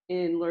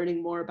in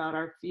learning more about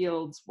our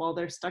fields while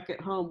they're stuck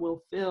at home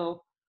will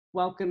feel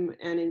welcome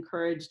and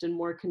encouraged and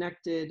more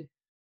connected,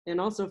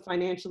 and also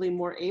financially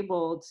more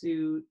able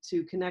to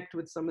connect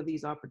with some of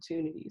these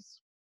opportunities.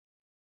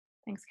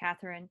 Thanks,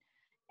 Katherine.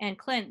 And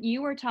Clint,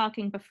 you were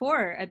talking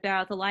before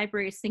about the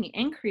library seeing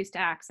increased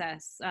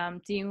access.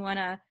 Do you want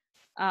to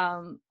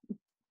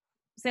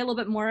say a little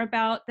bit more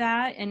about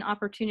that and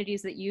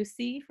opportunities that you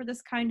see for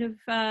this kind of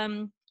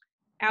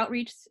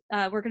outreach?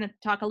 We're going to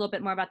talk a little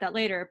bit more about that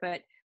later,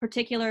 but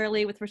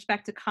particularly with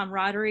respect to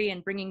camaraderie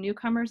and bringing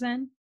newcomers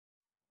in.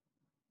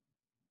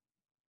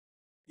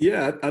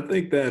 Yeah, I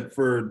think that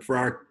for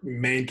our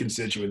main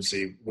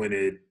constituency, when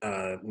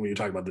you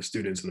talk about the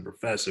students and the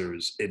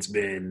professors, it's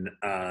been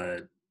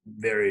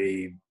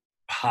very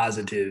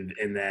positive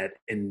in that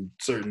in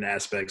certain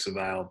aspects of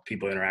how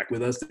people interact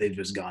with us, they've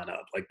just gone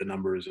up. Like the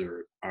numbers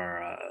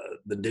are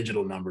the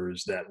digital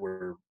numbers that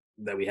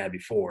we had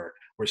before.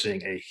 We're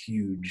seeing a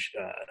huge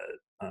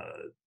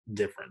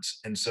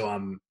difference, and so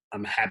I'm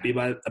happy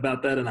about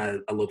that, and I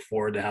look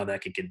forward to how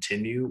that can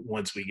continue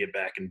once we get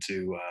back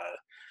into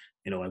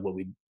like what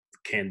we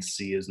can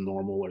see as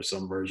normal or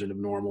some version of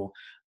normal,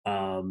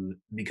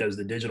 because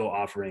the digital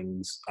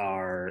offerings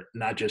are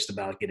not just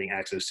about getting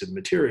access to the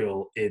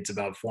material, it's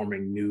about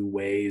forming new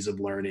ways of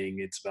learning,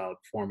 it's about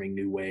forming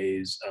new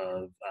ways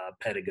of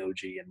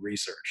pedagogy and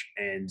research.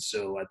 And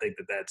so I think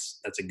that's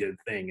a good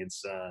thing.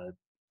 It's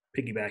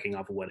piggybacking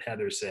off of what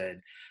Heather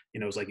said,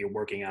 it's like you're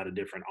working out a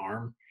different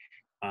arm.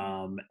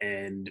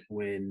 And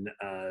when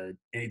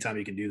anytime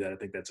you can do that, I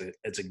think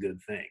it's a good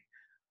thing.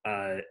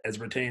 As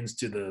pertains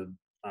to the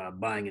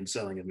buying and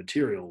selling of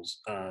materials,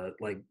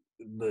 like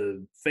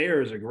the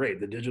fairs are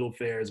great. The digital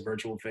fairs,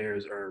 virtual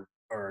fairs are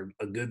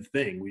a good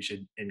thing. We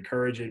should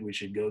encourage it. We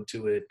should go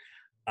to it.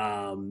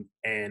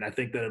 And I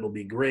think that it'll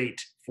be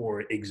great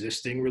for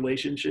existing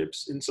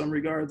relationships in some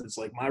regards. It's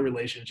like my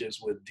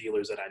relationships with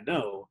dealers that I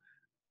know,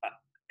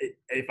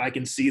 if I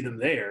can see them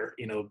there,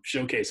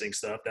 showcasing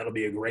stuff, that'll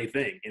be a great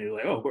thing. And you're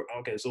like, oh,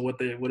 okay, so what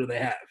do they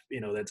have?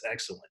 That's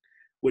excellent.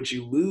 What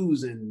you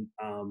lose in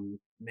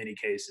many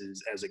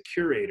cases as a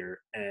curator,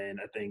 and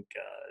I think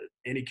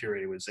any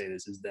curator would say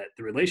this, is that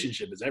the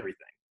relationship is everything.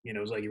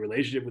 It's like your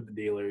relationship with the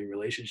dealer, your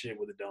relationship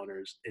with the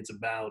donors. It's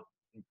about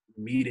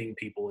meeting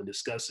people and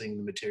discussing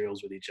the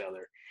materials with each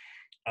other,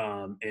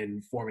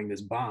 and forming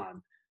this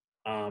bond.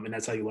 And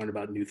that's how you learn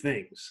about new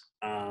things.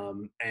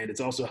 And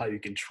it's also how you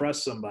can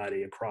trust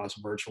somebody across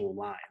virtual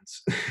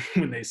lines.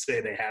 When they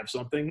say they have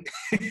something,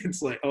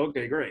 it's like,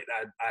 okay, great.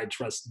 I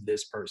trust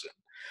this person.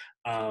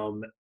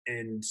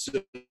 And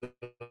so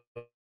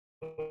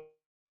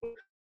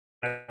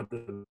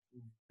the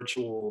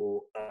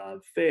virtual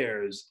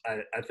fairs,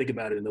 I think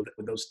about it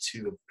with those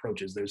two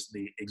approaches. There's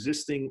the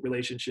existing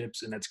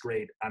relationships, and that's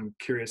great. I'm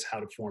curious how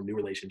to form new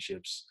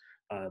relationships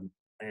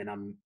and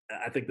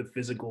I think the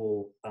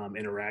physical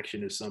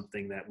interaction is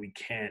something that we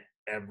can't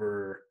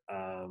ever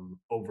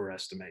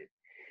overestimate,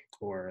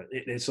 or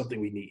it's something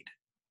we need,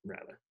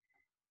 rather.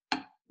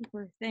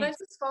 Can I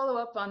just follow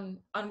up on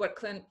what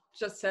Clint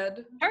just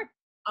said? Sure.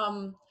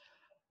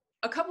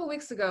 A couple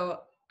weeks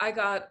ago, I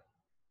got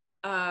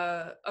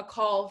a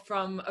call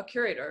from a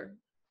curator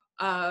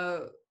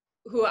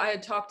who I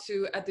had talked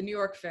to at the New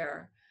York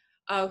Fair,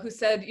 who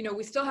said,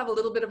 we still have a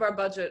little bit of our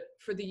budget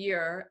for the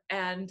year,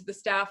 and the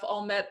staff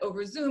all met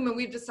over Zoom, and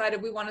we've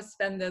decided we want to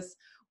spend this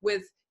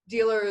with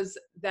dealers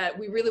that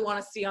we really want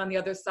to see on the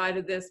other side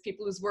of this,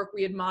 people whose work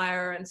we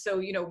admire. And so,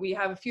 we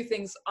have a few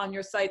things on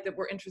your site that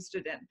we're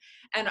interested in.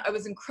 And I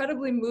was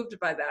incredibly moved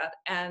by that.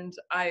 And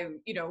I,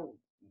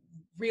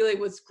 really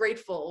was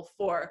grateful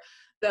for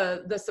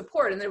the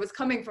support. And it was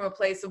coming from a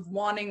place of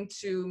wanting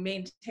to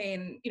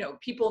maintain,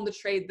 people in the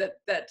trade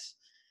that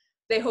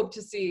they hope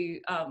to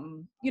see,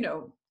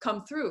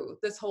 come through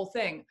this whole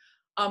thing.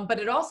 But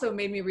it also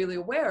made me really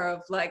aware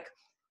of, like,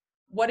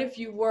 what if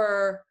you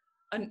were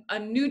a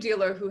new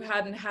dealer who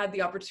hadn't had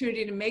the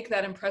opportunity to make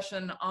that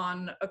impression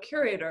on a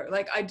curator?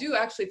 Like, I do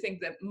actually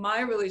think that my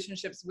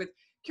relationships with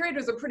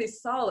curators are pretty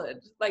solid.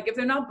 Like, if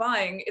they're not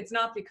buying, it's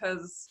not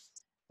because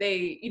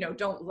they,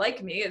 don't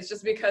like me. It's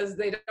just because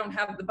they don't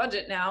have the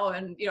budget now,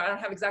 and I don't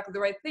have exactly the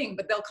right thing.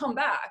 But they'll come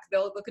back.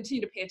 They'll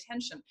continue to pay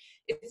attention.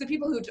 It's the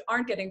people who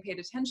aren't getting paid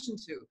attention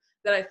to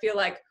that I feel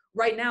like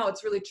right now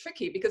it's really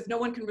tricky, because no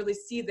one can really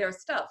see their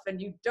stuff,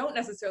 and you don't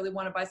necessarily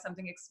want to buy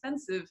something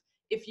expensive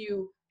if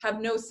you have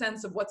no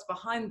sense of what's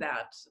behind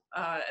that.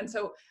 And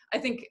so I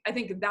think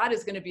that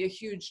is going to be a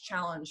huge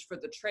challenge for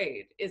the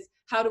trade, is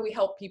how do we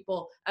help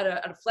people at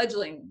a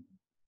fledgling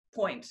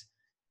point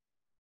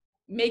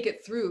make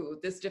it through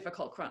this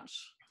difficult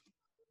crunch?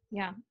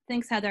 Yeah,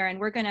 thanks, Heather. And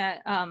we're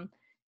gonna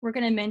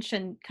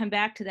come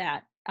back to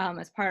that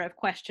as part of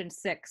question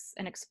 6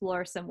 and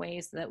explore some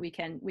ways that we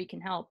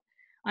can help.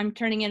 I'm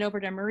turning it over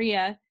to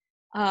Maria,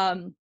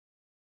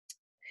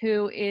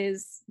 who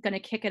is going to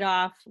kick it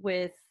off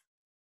with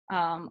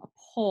a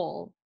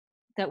poll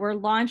that we're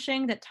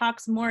launching that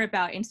talks more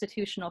about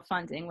institutional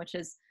funding, which,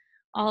 is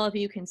all of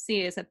you can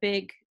see, is a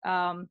big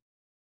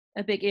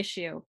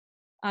issue.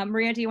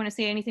 Maria, do you want to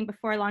say anything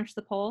before I launch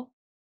the poll?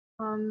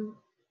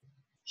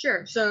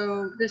 Sure.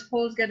 So this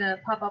poll is going to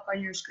pop up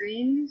on your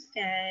screens,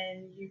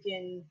 and you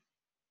can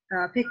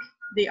pick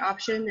the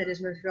option that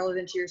is most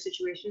relevant to your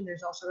situation.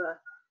 There's also a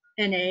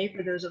NA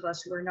for those of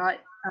us who are not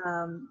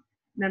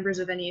members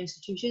of any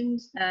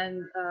institutions.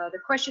 And the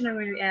question I'm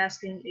going to be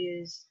asking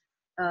is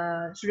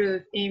sort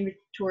of aimed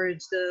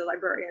towards the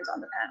librarians on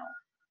the panel.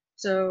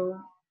 So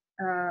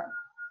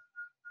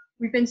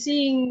we've been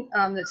seeing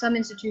that some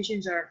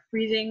institutions are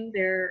freezing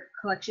their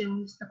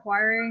collections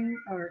acquiring,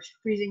 or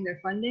freezing their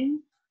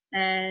funding.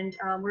 And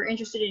we're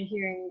interested in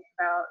hearing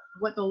about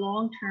what the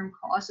long-term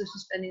cost of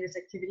suspending this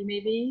activity may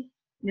be,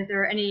 and if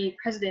there are any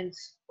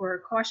precedents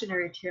or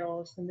cautionary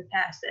tales from the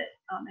past that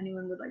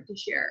anyone would like to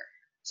share.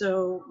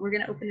 So we're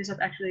going to open this up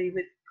actually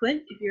with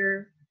Clint, if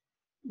you're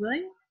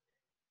willing.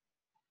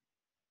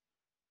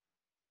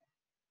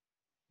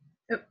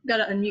 Oh,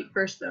 gotta unmute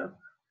first though.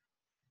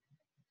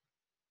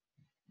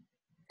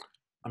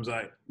 I'm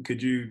sorry,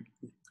 could you,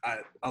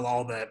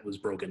 all that was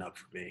broken up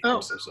for me. Oh,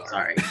 I'm so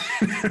sorry.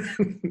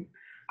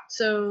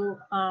 So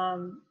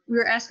we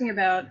were asking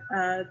about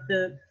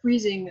the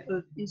freezing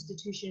of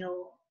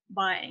institutional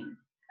buying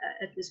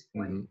at this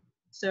point. Mm-hmm.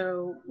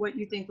 So what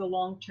you think the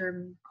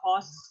long-term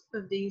costs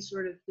of these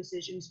sort of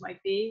decisions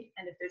might be,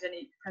 and if there's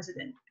any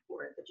precedent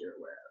for it that you're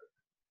aware of.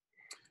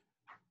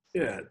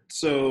 Yeah,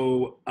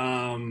 so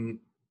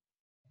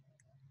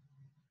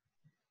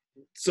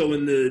so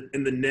in the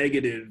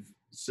negative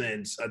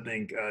sense, I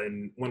think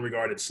in one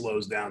regard it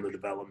slows down the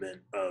development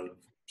of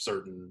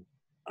certain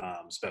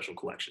special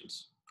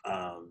collections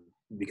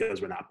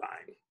because we're not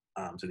buying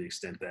to the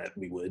extent that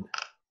we would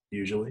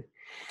usually.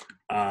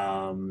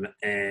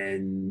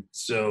 And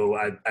so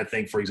I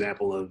think, for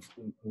example, of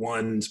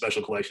one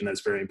special collection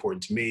that's very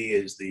important to me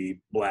is the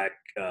Black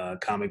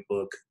comic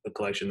book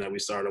collection that we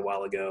started a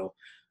while ago.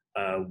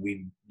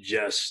 We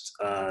just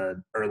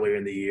earlier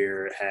in the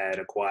year had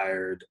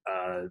acquired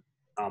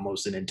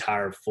almost an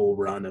entire full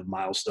run of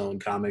Milestone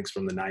comics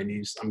from the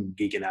 90s. I'm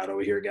geeking out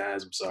over here,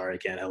 guys. I'm sorry, I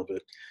can't help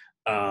it.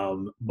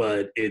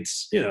 But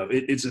it's,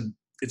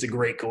 it's a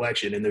great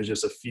collection, and there's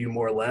just a few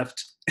more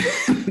left.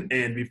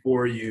 And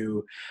before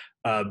you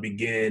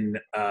begin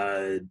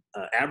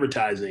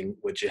advertising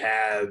what you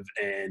have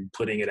and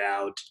putting it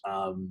out,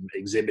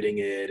 exhibiting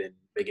it and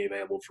making it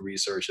available for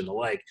research and the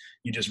like,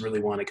 you just really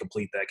want to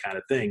complete that kind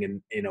of thing.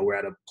 And, we're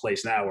at a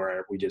place now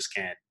where we just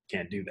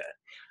can't do that.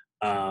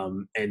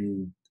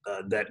 And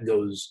that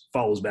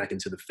follows back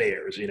into the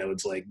fairs.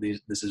 It's like,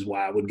 this is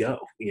why I would go.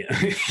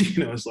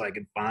 It's like I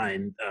could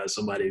find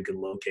somebody who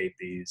can locate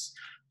these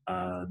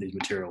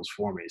materials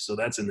for me. So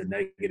that's in the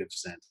negative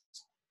sense.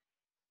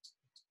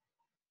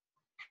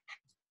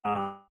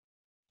 I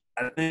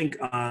think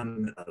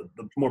on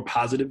the more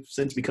positive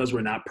sense, because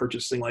we're not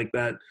purchasing like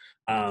that,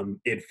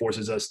 it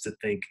forces us to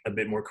think a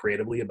bit more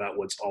creatively about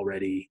what's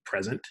already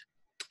present.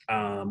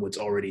 what's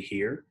already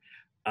here.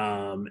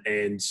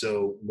 And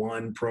so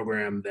one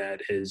program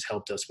that has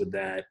helped us with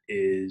that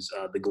is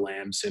the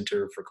GLAM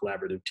Center for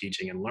Collaborative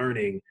Teaching and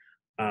Learning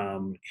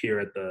here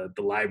at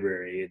the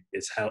library.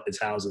 It's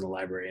housed in the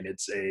library, and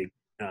it's a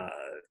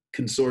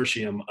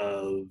consortium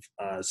of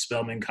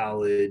Spelman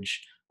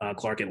College,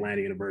 Clark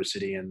Atlanta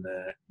University, and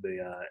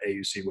the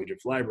AUC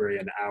Woodruff Library,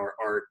 and our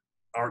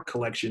art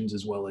collections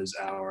as well as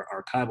our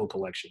archival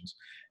collections.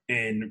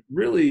 And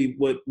really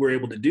what we're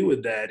able to do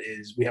with that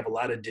is we have a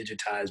lot of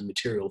digitized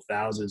material,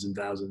 thousands and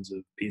thousands of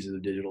pieces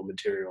of digital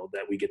material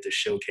that we get to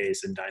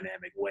showcase in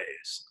dynamic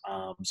ways.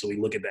 So we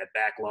look at that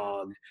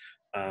backlog,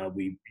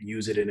 we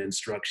use it in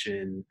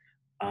instruction.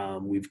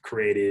 We've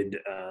created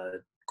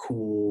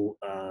cool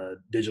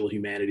digital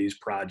humanities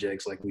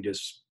projects, like we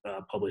just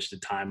published a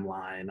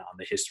timeline on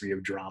the history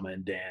of drama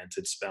and dance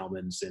at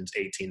Spelman since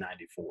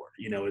 1894.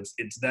 You know,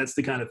 that's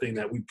the kind of thing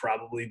that we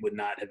probably would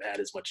not have had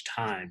as much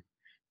time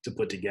to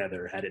put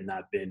together had it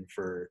not been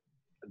for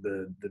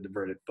the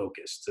diverted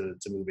focus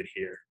to move it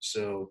here.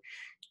 So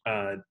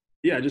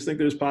yeah, I just think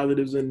there's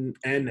positives and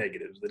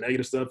negatives. The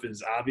negative stuff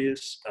is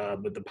obvious,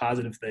 but the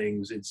positive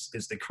things,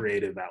 it's the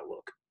creative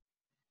outlook.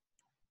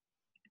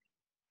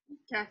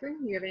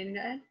 Katherine, you have anything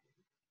to add?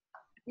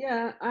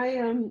 Yeah,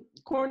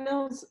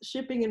 Cornell's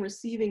shipping and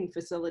receiving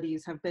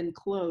facilities have been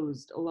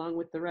closed along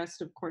with the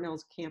rest of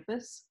Cornell's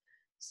campus.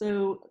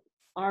 So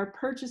our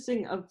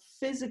purchasing of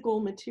physical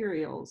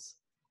materials,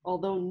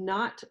 although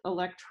not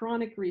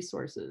electronic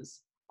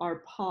resources,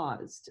 are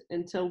paused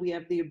until we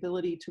have the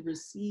ability to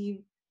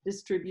receive,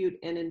 distribute,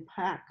 and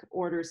unpack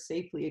orders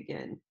safely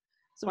again.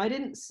 So I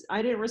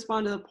didn't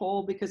respond to the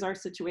poll because our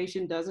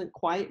situation doesn't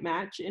quite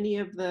match any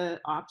of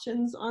the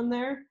options on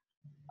there.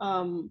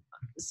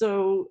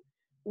 So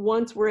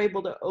once we're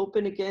able to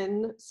open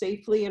again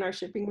safely and our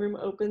shipping room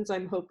opens,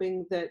 I'm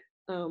hoping that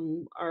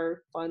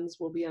our funds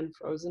will be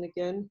unfrozen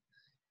again.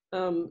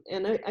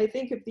 And I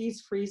think if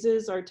these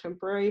freezes are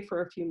temporary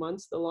for a few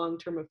months, the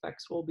long-term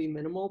effects will be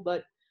minimal,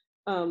 but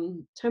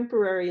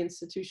temporary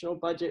institutional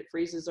budget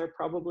freezes are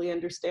probably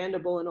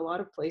understandable in a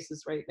lot of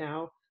places right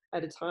now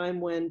at a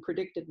time when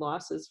predicted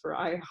losses for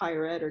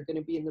higher ed are going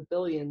to be in the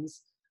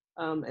billions,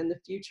 and the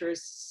future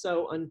is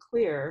so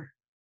unclear.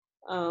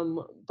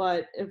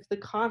 But if the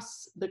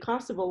cost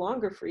of a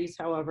longer freeze,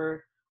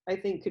 however, I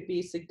think could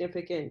be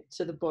significant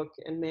to the book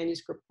and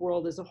manuscript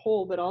world as a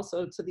whole, but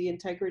also to the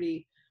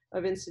integrity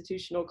of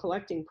institutional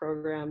collecting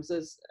programs,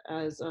 as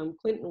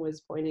Clinton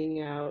was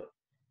pointing out,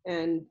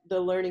 and the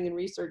learning and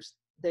research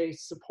they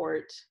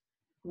support.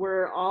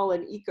 We're all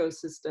an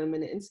ecosystem,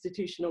 and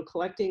institutional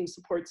collecting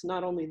supports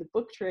not only the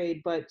book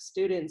trade, but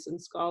students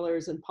and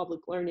scholars and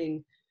public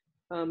learning,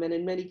 and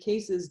in many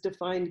cases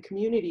defined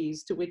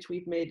communities to which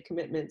we've made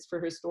commitments for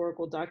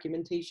historical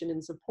documentation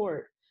and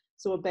support.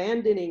 So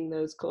abandoning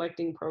those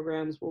collecting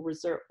programs will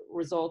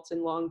result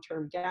in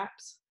long-term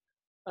gaps,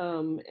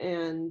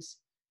 and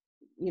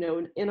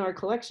in our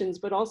collections,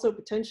 but also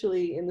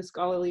potentially in the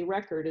scholarly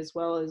record, as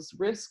well as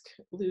risk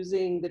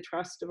losing the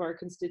trust of our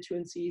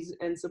constituencies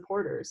and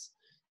supporters.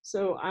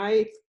 So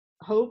I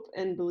hope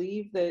and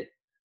believe that,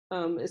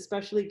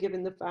 especially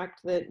given the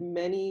fact that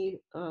many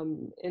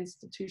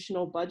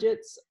institutional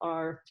budgets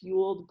are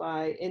fueled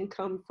by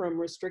income from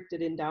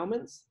restricted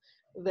endowments,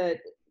 that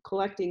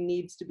collecting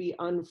needs to be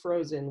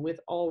unfrozen with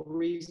all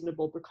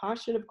reasonable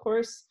precaution, of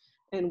course,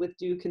 and with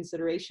due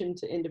consideration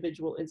to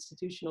individual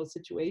institutional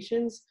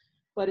situations,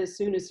 but as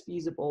soon as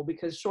feasible,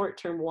 because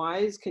short-term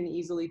wise can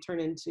easily turn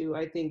into,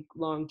 I think,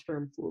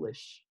 long-term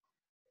foolish.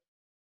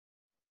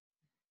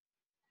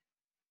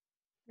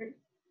 Great.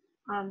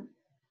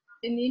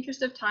 In the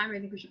interest of time, I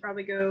think we should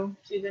probably go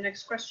to the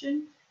next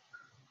question.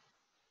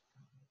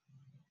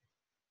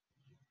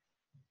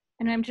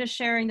 And I'm just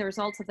sharing the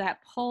results of that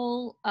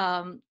poll.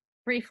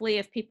 Briefly,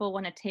 if people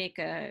want to take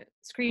a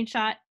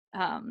screenshot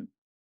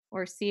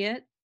or see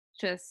it,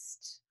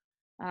 just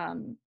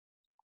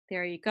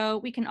there you go.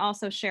 We can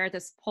also share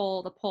this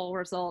poll, the poll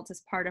results,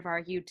 as part of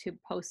our YouTube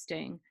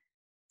posting.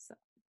 So,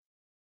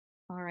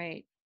 all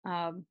right.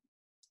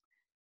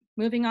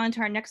 Moving on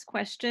to our next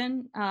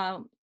question.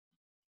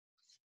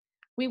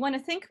 We want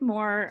to think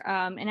more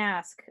and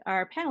ask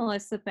our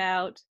panelists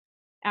about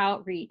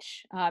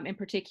outreach in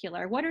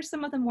particular. What are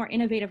some of the more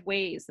innovative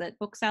ways that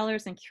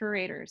booksellers and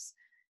curators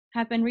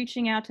have been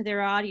reaching out to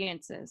their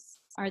audiences?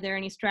 Are there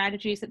any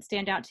strategies that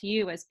stand out to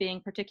you as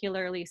being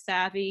particularly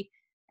savvy,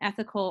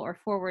 ethical, or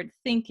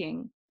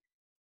forward-thinking?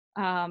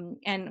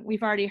 And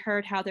we've already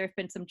heard how there have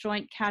been some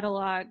joint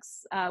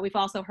catalogs. We've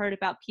also heard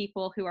about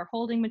people who are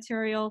holding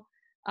material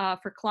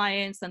for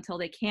clients until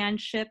they can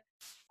ship,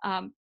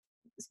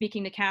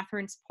 speaking to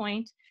Katherine's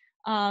point.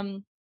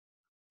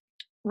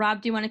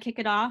 Rob, do you want to kick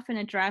it off and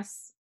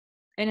address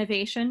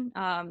innovation,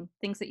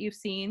 things that you've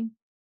seen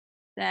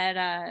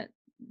that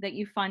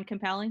you find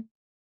compelling?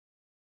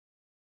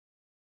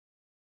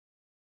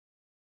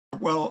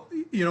 Well,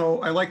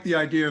 I like the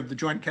idea of the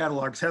joint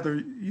catalogs.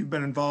 Heather, you've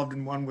been involved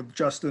in one with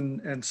Justin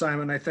and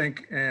Simon, I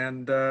think,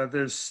 and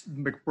there's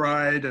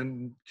McBride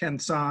and Ken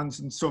Sans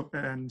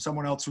and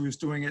someone else who is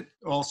doing it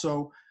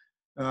also.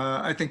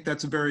 I think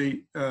that's a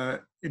very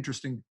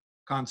interesting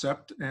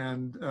concept,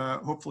 and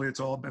hopefully it's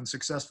all been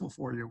successful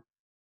for you.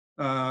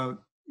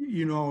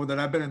 You know that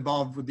I've been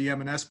involved with the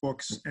M&S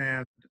books,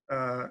 and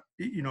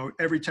you know,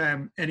 every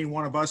time any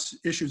one of us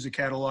issues a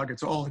catalog,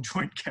 it's all a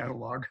joint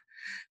catalog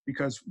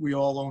because we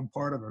all own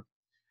part of it.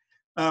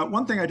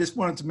 One thing I just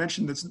wanted to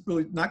mention that's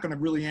really not going to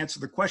really answer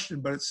the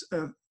question, but it's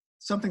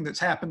something that's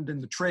happened in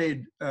the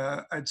trade,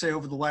 I'd say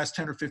over the last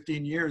 10 or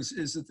 15 years,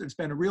 is that there's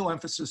been a real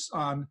emphasis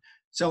on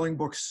selling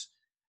books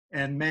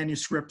and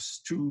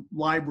manuscripts to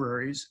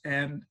libraries,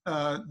 and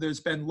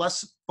there's been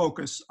less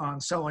focus on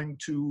selling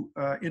to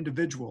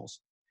individuals.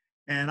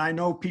 And I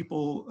know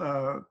people,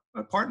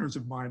 partners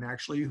of mine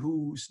actually,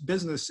 whose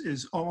business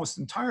is almost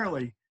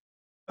entirely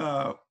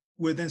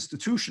with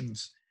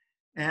institutions.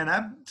 And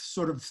I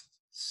sort of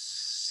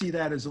see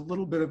that as a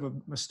little bit of a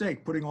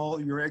mistake, putting all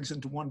your eggs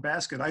into one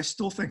basket. I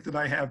still think that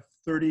I have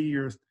 30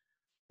 or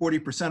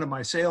 40% of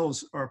my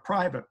sales are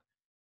private.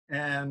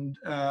 And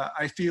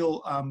I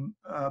feel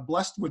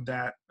blessed with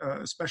that,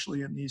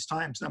 especially in these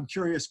times. And I'm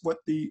curious what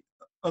the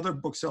other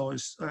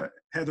booksellers,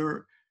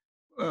 Heather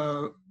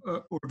or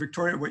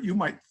Victoria, what you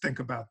might think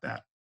about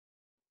that.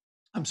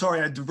 I'm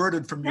sorry, I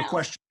diverted from your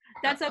question.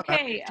 That's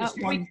okay.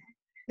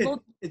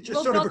 It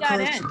just sort of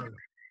occurs to me.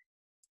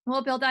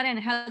 We'll build that in.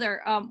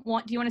 Heather,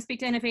 do you want to speak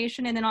to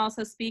innovation and then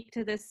also speak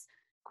to this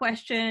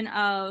question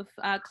of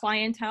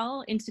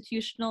clientele,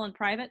 institutional and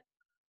private?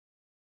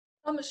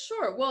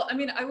 Sure. Well, I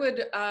mean, I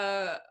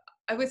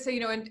would say, you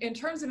know, in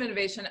terms of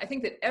innovation, I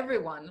think that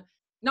everyone,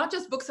 not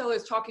just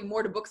booksellers talking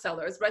more to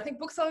booksellers, but I think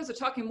booksellers are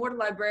talking more to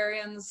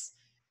librarians,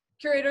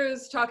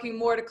 curators talking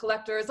more to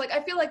collectors. Like,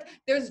 I feel like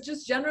there's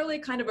just generally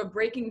kind of a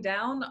breaking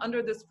down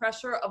under this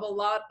pressure of a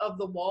lot of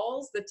the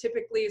walls that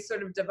typically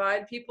sort of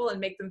divide people and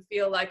make them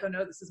feel like, oh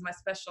no, this is my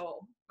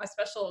special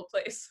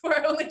place where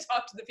I only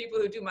talk to the people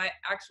who do my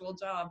actual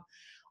job.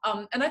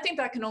 And I think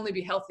that can only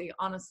be healthy,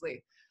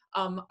 honestly.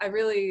 I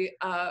really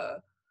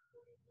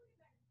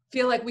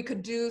feel like we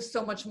could do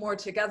so much more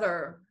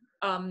together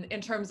in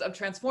terms of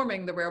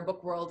transforming the rare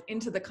book world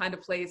into the kind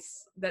of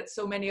place that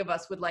so many of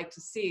us would like to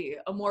see,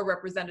 a more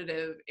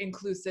representative,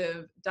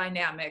 inclusive,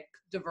 dynamic,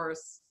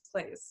 diverse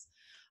place.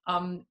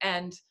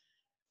 And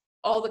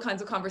all the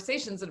kinds of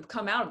conversations that have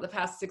come out of the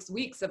past 6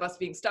 weeks of us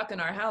being stuck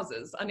in our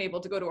houses, unable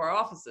to go to our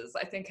offices,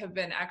 I think have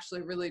been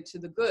actually really to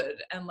the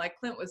good. And like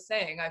Clint was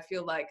saying, I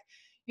feel like,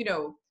 you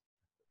know,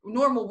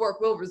 normal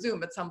work will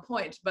resume at some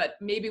point, but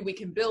maybe we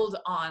can build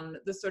on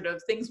the sort of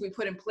things we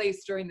put in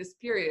place during this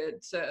period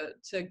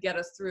to get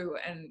us through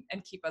and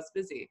keep us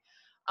busy.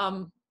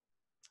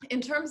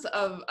 In terms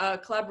of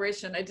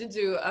collaboration, I did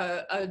do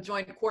a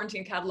joint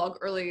quarantine catalog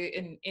early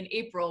in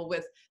April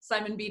with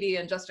Simon Beattie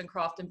and Justin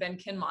Croft and Ben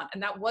Kinmont,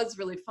 and that was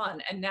really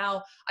fun. And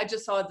now I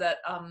just saw that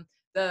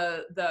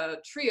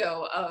the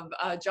trio of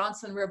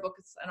Johnson Rare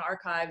Books and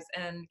Archives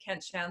and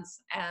Kent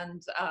Chance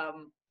and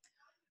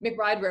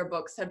McBride Rare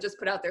Books have just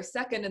put out their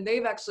second, and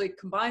they've actually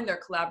combined their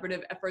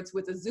collaborative efforts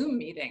with a Zoom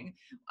meeting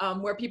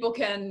where people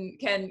can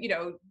you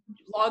know,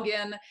 log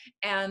in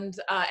and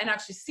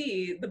actually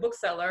see the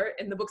bookseller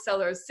in the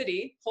bookseller's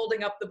city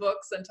holding up the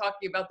books and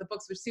talking about the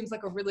books, which seems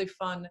like a really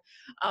fun,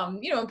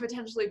 you know, and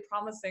potentially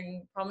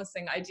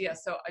promising idea.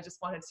 So I just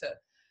wanted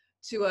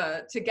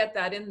to get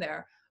that in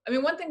there. I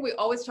mean, one thing we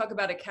always talk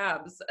about at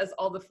CABS, as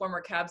all the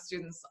former CABS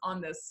students on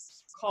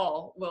this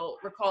call will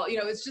recall, you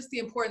know, is just the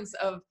importance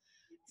of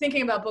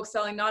thinking about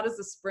bookselling not as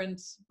a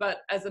sprint,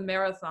 but as a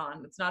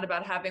marathon. It's not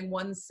about having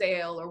one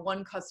sale or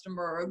one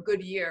customer or a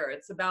good year.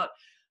 It's about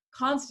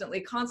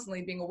constantly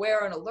being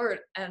aware and alert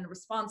and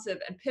responsive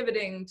and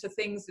pivoting to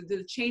things,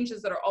 the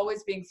changes that are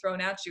always being thrown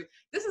at you.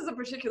 This is a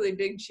particularly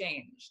big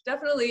change.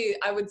 Definitely,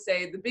 I would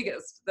say the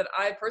biggest that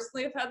I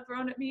personally have had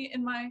thrown at me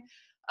in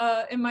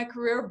my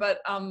career, but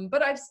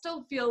I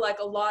still feel like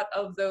a lot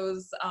of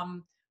those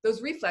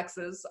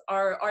reflexes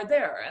are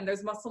there, and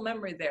there's muscle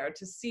memory there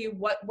to see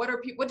what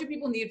do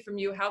people need from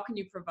you, how can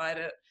you provide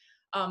it,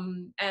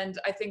 and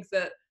I think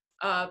that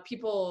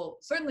people,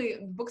 certainly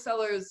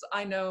booksellers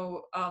I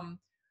know,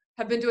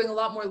 have been doing a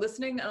lot more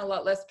listening and a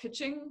lot less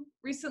pitching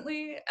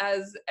recently,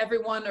 as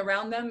everyone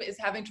around them is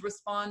having to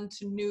respond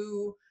to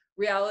new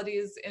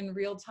realities in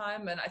real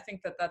time, and I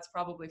think that that's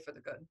probably for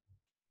the good.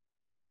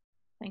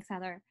 Thanks,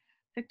 Heather.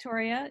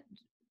 Victoria,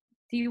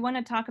 do you want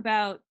to talk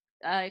about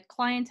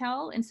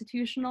clientele,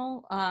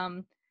 institutional?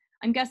 I'm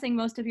guessing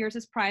most of yours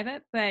is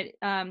private, but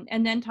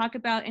and then talk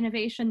about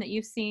innovation that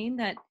you've seen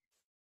that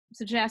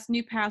suggests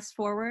new paths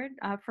forward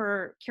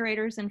for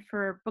curators and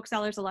for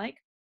booksellers alike.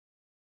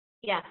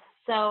 Yes,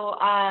 so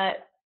a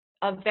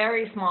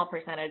very small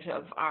percentage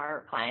of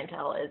our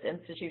clientele is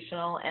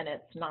institutional, and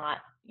it's not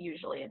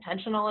usually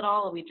intentional at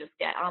all. We just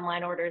get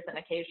online orders, and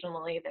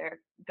occasionally they're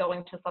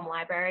going to some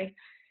library.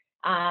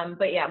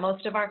 But yeah,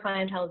 most of our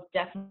clientele is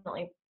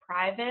definitely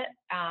private.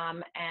 I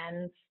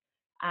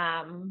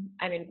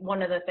mean,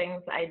 one of the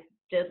things I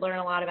did learn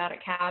a lot about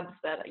at CABS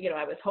that, you know,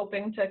 I was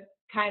hoping to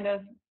kind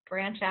of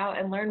branch out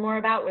and learn more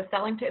about was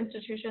selling to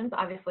institutions.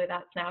 Obviously,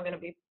 that's now going to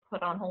be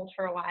put on hold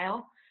for a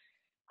while.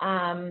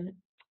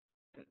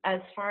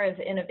 as far as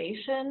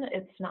innovation,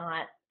 it's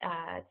not,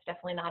 it's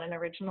definitely not an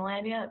original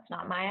idea. It's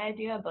not my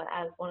idea, but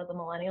as one of the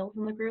millennials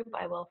in the group,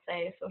 I will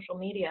say social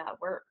media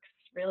works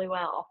really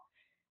well.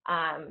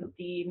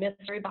 The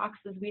mystery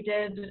boxes we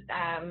did,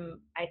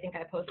 I think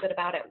I posted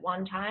about it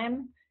one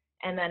time,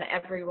 and then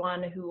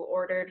everyone who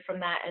ordered from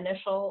that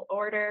initial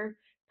order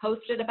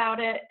posted about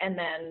it, and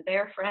then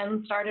their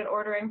friends started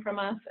ordering from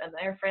us and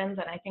their friends,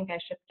 and I think I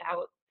shipped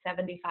out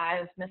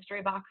 75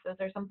 mystery boxes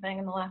or something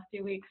in the last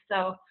few weeks.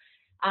 So,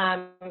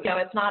 you know,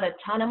 it's not a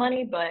ton of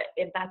money, but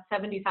that's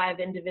 75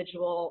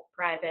 individual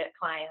private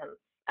clients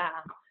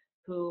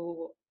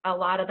who, a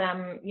lot of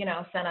them, you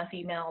know, sent us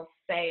emails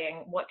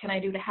saying, what can I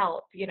do to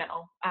help? You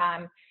know,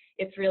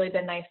 it's really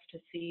been nice to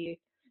see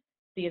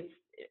these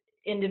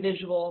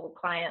individual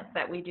clients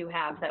that we do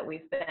have that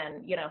we've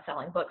been, you know,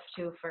 selling books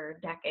to for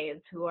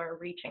decades, who are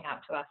reaching out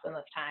to us in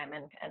this time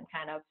and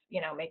kind of,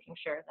 you know, making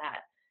sure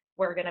that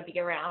we're going to be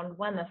around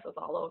when this is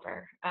all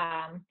over.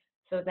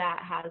 So that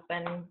has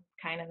been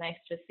kind of nice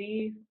to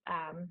see.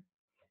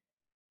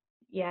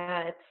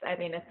 Yeah, I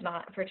mean, it's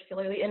not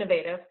particularly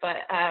innovative, but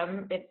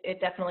it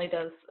definitely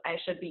does. I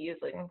should be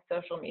using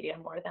social media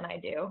more than I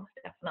do,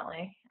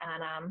 definitely.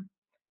 And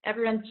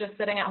everyone's just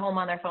sitting at home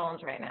on their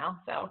phones right now.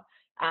 So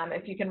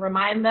if you can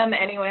remind them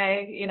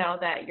anyway, you know,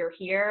 that you're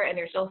here and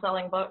you're still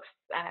selling books,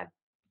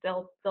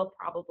 they'll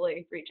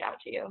probably reach out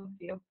to you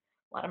if you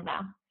let them know.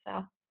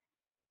 So.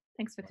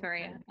 Thanks,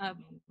 Victoria.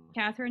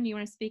 Katherine, you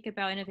want to speak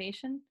about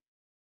innovation?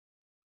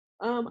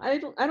 I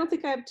don't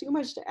think I have too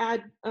much to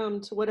add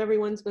to what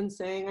everyone's been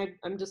saying.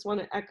 I just want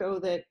to echo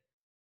that,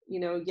 you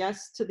know,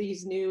 yes to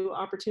these new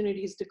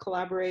opportunities to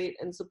collaborate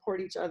and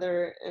support each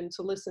other and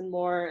to listen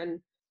more. And,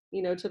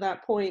 you know, to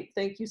that point,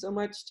 thank you so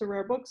much to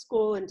Rare Book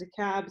School and to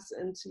CABS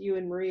and to you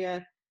and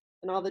Maria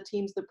and all the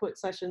teams that put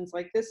sessions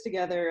like this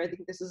together. I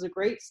think this is a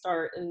great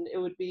start, and it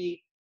would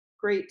be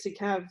great to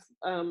have,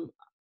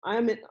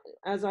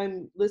 as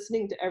I'm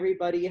listening to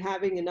everybody,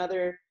 having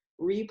another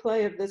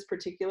replay of this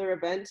particular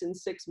event in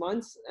 6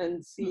 months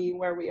and see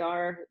where we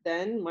are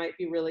then might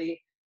be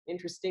really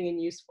interesting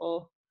and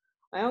useful.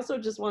 I also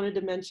just wanted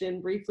to mention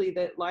briefly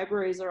that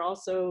libraries are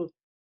also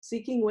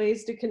seeking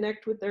ways to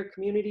connect with their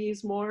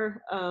communities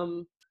more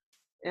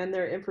and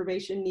their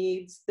information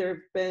needs. There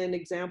have been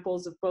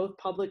examples of both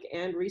public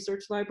and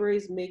research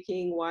libraries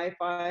making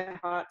Wi-Fi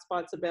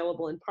hotspots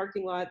available in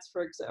parking lots,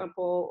 for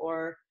example,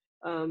 or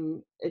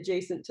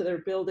adjacent to their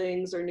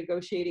buildings, or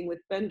negotiating with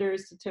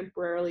vendors to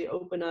temporarily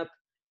open up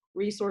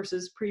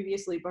resources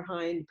previously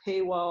behind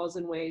paywalls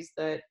in ways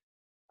that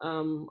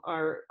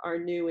are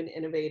new and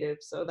innovative.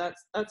 So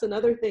that's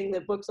another thing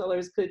that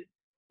booksellers could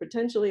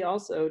potentially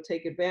also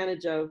take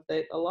advantage of,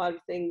 that a lot of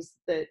things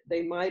that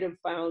they might have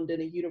found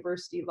in a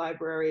university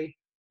library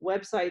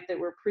website that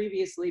were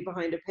previously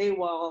behind a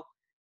paywall,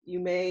 you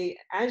may,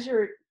 as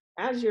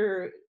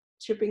you're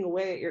chipping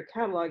away at your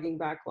cataloging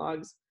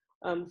backlogs,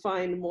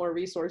 find more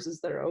resources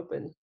that are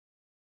open,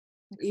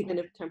 even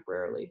if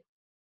temporarily.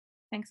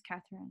 Thanks,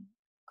 Katherine.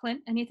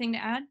 Clint, anything to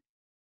add?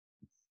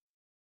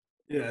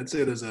 Yeah, I'd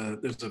say there's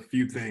a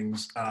few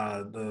things.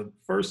 The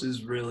first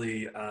is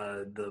really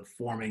the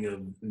forming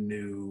of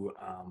new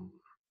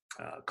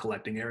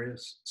collecting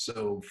areas.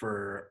 So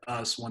for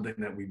us, one thing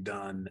that we've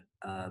done,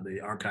 the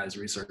Archives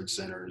Research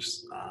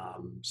Centers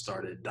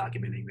started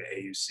documenting the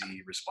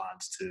AUC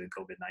response to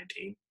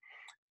COVID-19,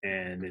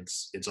 and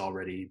it's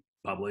already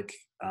public.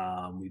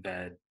 We've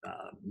had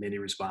many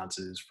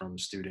responses from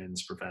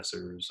students,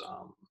 professors,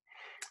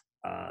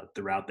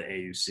 throughout the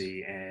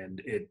AUC,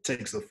 and it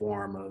takes the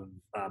form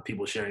of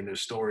people sharing their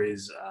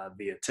stories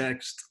via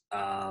text,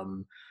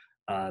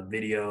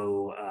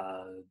 video,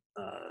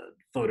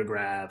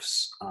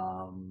 photographs,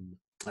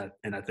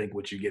 and I think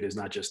what you get is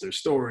not just their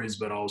stories,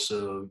 but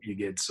also you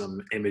get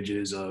some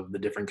images of the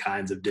different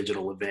kinds of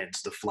digital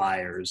events, the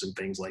flyers and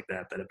things like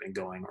that have been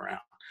going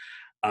around.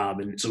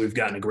 And so we've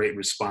gotten a great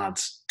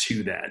response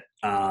to that,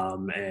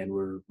 and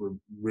we're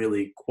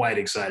really quite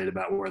excited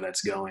about where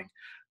that's going.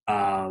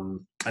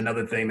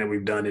 Another thing that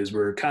we've done is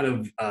we're kind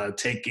of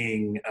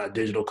taking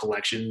digital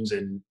collections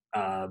and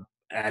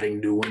adding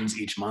new ones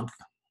each month.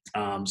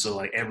 So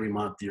like every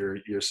month you're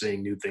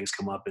seeing new things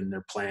come up, and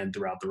they're planned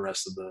throughout the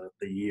rest of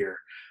the year.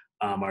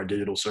 Our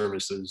digital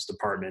services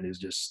department is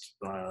just,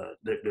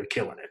 they're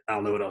killing it. I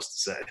don't know what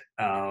else to say.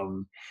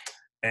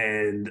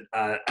 And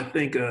I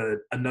think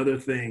another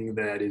thing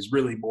that is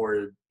really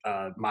more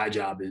my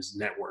job is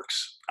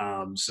networks.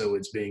 So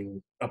it's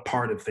being a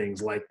part of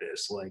things like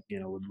this, like, you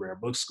know, with Rare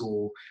Book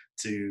School,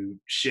 to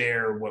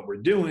share what we're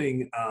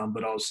doing,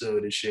 but also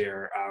to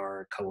share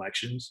our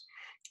collections.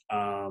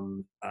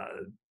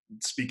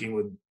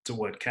 Speaking to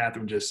what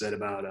Katherine just said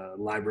about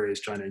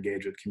libraries trying to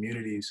engage with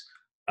communities,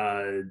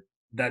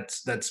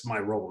 that's my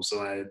role.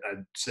 So I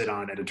sit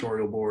on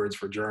editorial boards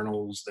for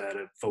journals that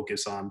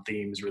focus on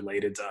themes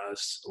related to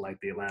us, like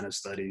the Atlanta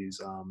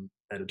Studies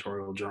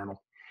editorial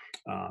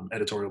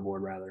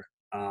board rather.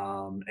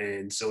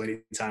 And so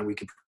anytime we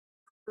can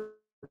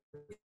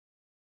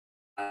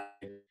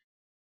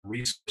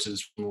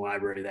resources from the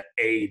library that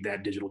aid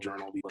that digital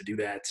journal, we do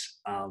that.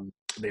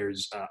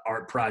 There's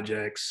art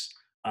projects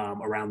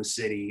around the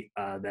city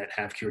that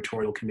have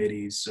curatorial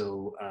committees.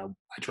 So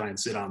I try and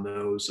sit on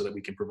those so that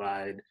we can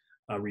provide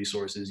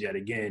resources. Yet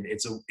again,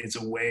 it's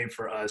a way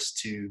for us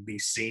to be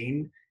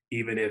seen,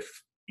 even if,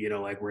 you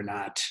know, like we're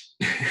not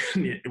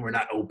we're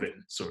not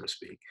open, so to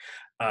speak.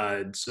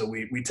 So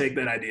we take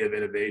that idea of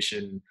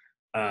innovation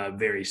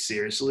very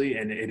seriously,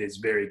 and it is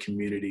very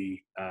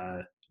community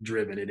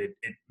driven, and it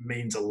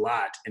means a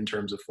lot in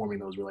terms of forming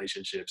those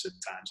relationships at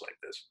times like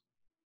this.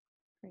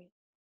 Great,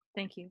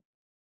 thank you.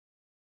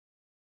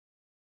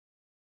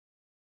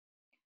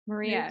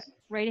 Maria, Yes.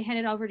 ready to hand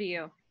it over to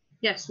you.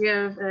 Yes, we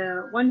have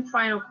one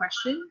final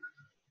question.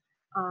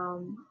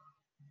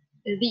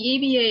 The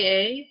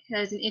ABAA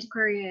has an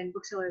Antiquarian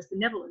Booksellers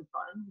Benevolent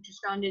Fund, which was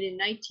founded in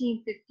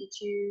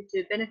 1952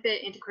 to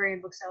benefit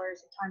antiquarian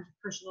booksellers in times of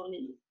personal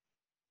need.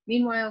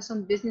 Meanwhile,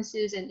 some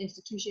businesses and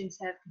institutions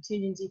have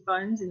contingency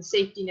funds and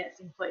safety nets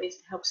in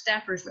place to help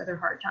staffers weather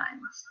hard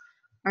times.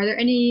 Are there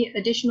any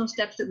additional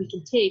steps that we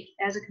can take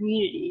as a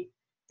community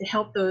to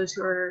help those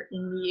who are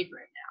in need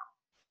right now?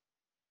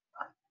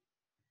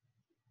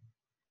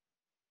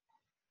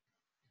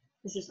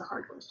 This is a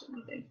hard question,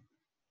 I think.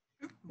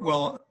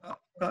 Well,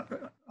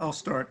 I'll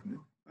start.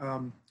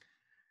 I'm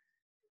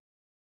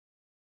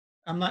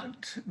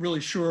not really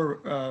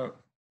sure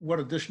what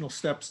additional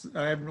steps.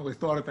 I haven't really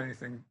thought of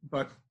anything,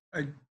 but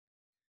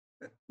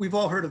we've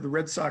all heard of the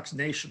Red Sox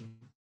Nation.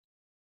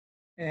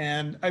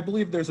 And I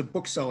believe there's a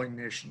bookselling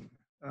nation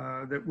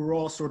that we're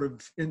all sort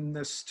of in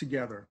this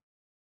together.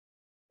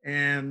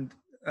 And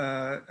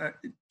I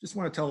just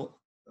want to tell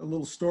a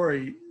little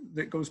story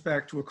that goes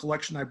back to a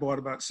collection I bought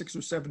about 6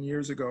 or 7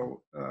 years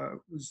ago.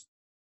 It was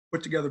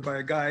put together by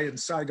a guy in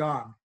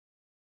Saigon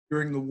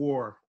during the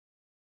war.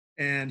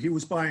 And he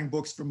was buying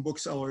books from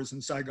booksellers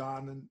in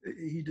Saigon, and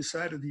he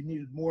decided he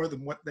needed more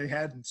than what they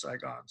had in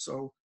Saigon.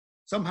 So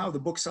somehow the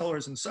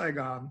booksellers in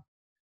Saigon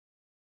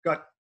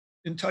got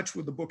in touch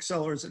with the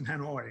booksellers in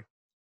Hanoi.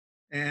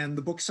 And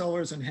the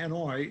booksellers in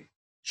Hanoi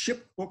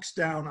shipped books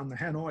down on the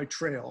Hanoi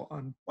Trail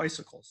on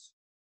bicycles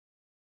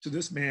to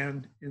this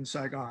man in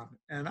Saigon.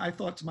 And I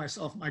thought to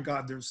myself, my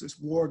God, there's this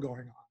war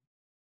going on.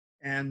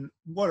 And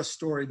what a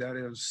story that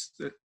is,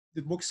 that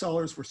the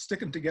booksellers were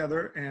sticking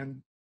together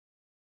and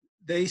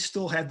they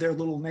still had their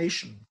little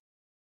nation.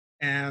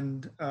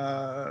 And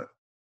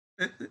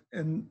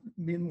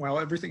meanwhile,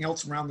 everything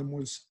else around them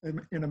was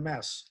in a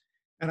mess.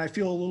 And I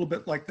feel a little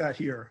bit like that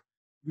here.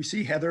 We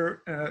see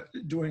Heather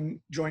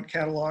doing joint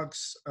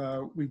catalogs.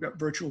 We've got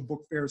virtual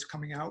book fairs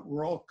coming out.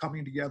 We're all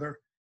coming together.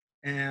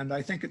 And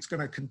I think it's going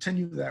to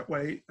continue that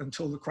way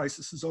until the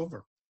crisis is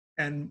over.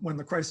 And when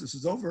the crisis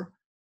is over,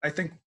 I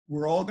think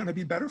we're all going to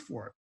be better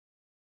for it.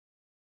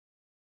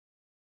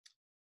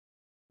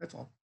 That's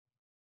all.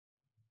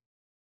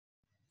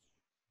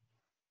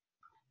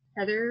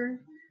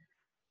 Heather,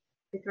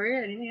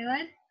 Victoria, anything to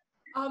add?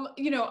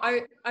 You know,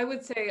 I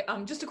would say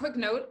just a quick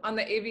note on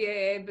the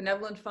ABAA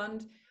Benevolent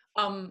Fund.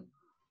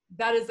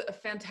 That is a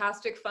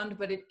fantastic fund,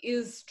 but it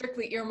is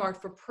strictly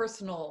earmarked for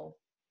personal,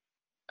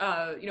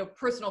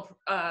 personal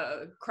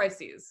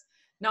crises,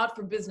 not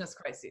for business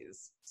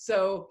crises.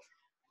 So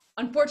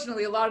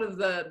unfortunately, a lot of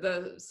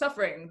the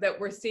suffering that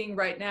we're seeing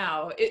right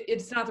now,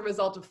 it's not the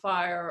result of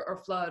fire or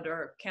flood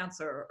or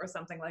cancer or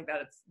something like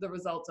that. It's the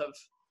result of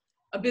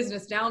a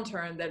business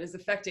downturn that is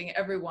affecting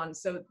everyone.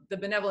 So the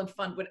Benevolent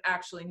Fund would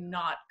actually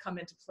not come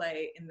into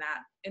play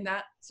in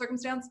that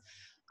circumstance.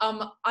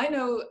 I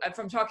know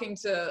from talking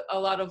to a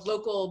lot of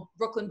local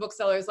Brooklyn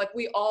booksellers, like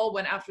we all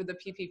went after the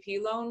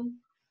PPP loan,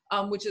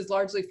 which is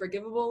largely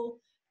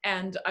forgivable.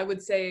 And I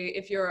would say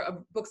if you're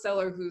a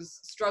bookseller who's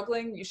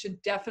struggling, you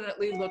should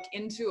definitely look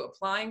into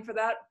applying for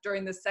that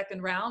during the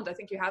second round. I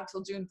think you have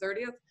till June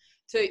 30th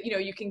to,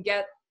 you can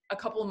get a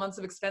couple of months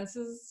of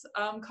expenses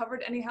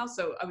covered anyhow.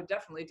 So I would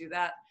definitely do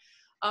that.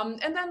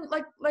 And then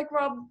like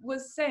Rob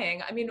was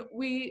saying, I mean,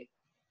 we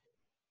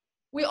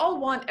all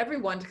want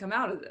everyone to come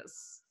out of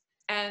this.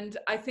 And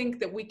I think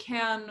that we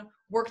can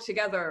work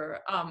together,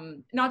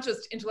 not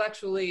just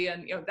intellectually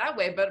and that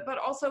way, but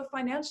also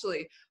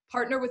financially.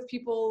 Partner with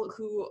people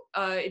who,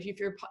 if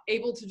you're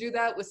able to do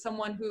that with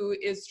someone who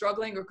is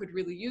struggling or could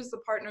really use the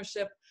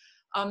partnership,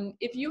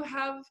 if you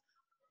have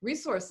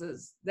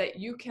resources that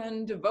you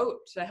can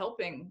devote to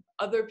helping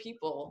other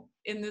people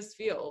in this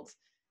field,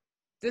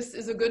 this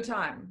is a good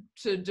time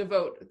to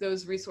devote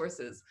those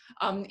resources.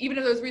 Even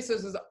if those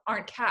resources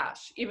aren't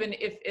cash, even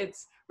if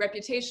it's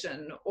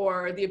reputation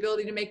or the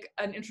ability to make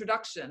an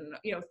introduction,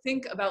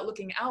 think about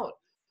looking out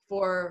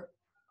for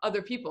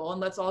other people,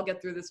 and let's all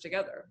get through this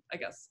together, I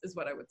guess, is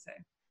what I would say.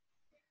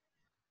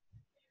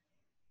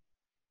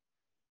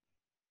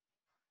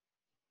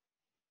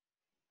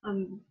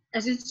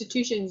 As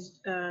institutions,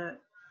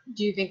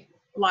 do you think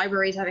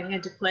libraries have a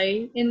hand to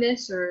play in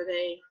this, or are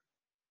they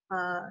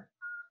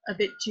a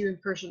bit too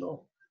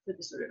impersonal for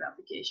this sort of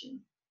application?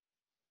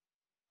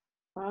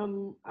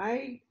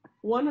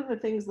 One of the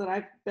things that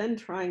I've been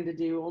trying to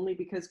do, only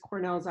because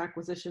Cornell's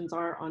acquisitions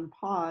are on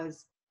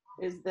pause,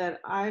 is that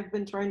I've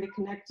been trying to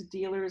connect to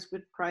dealers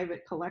with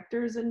private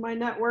collectors in my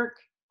network,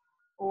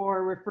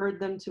 or referred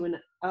them to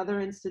another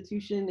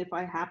institution if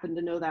I happen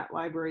to know that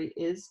library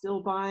is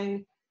still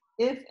buying,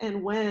 if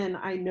and when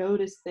I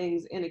notice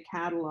things in a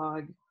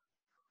catalog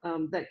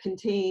that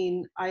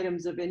contain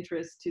items of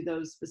interest to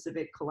those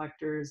specific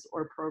collectors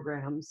or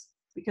programs.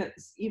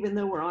 Because even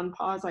though we're on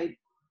pause,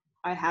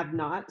 I have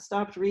not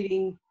stopped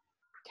reading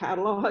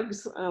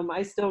catalogs.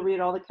 I still read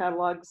all the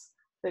catalogs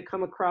that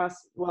come across,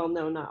 well,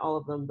 no, not all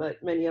of them,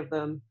 but many of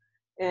them.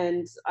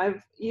 And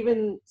I've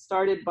even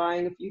started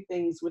buying a few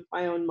things with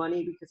my own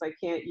money because I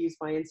can't use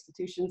my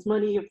institution's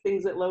money of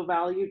things at low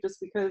value, just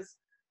because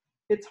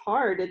it's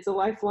hard. It's a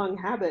lifelong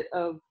habit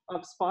of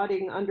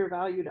spotting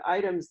undervalued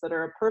items that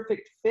are a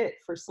perfect fit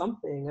for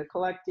something, a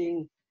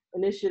collecting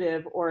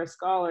initiative or a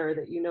scholar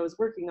that you know is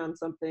working on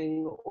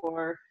something,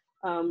 or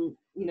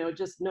you know,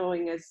 just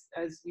knowing,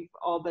 as you've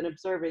all been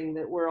observing,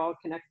 that we're all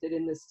connected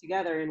in this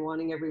together and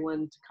wanting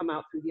everyone to come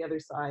out through the other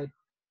side.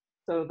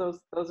 So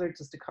those are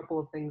just a couple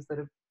of things that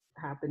have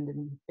happened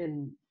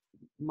in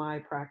my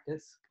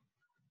practice.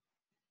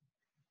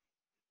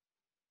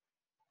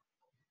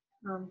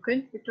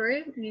 Clint,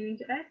 Victoria, anything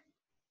to add?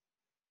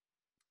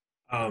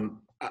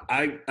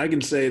 I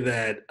can say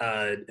that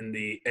in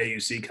the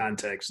AUC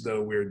context,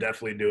 though we're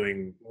definitely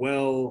doing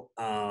well,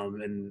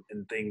 and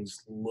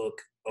things look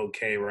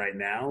okay right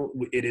now,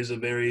 it is a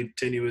very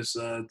tenuous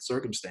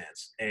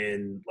circumstance.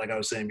 And like I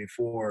was saying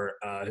before,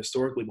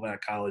 historically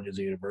Black colleges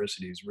and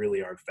universities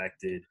really are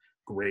affected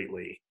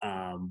greatly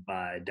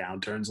by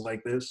downturns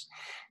like this.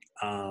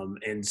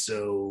 And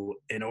so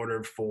in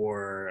order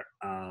for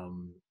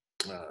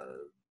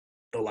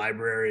the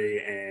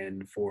library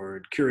and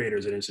for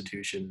curators at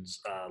institutions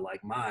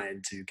like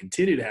mine to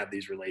continue to have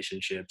these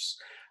relationships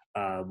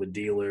with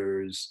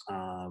dealers,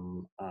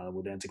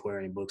 with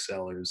antiquarian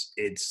booksellers,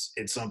 it's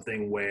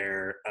something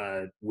where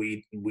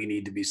we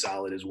need to be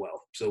solid as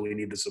well. So we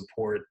need the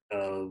support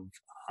of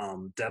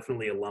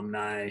definitely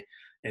alumni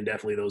and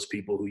definitely those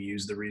people who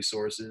use the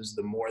resources.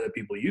 The more that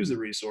people use the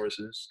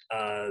resources,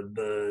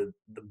 the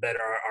better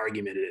our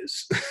argument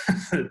is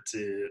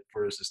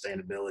for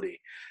sustainability.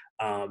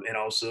 And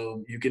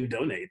also you can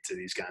donate to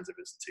these kinds of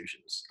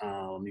institutions.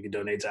 You can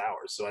donate to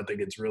ours. So I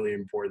think it's really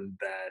important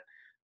that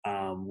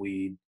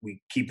we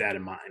keep that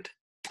in mind,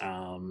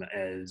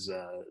 as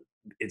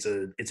it's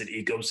an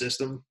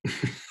ecosystem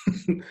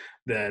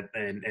that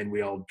and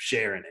we all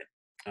share in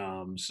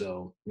it.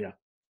 So yeah.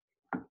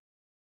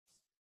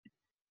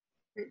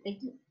 Great,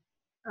 thank you.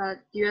 Do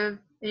you have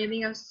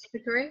anything else,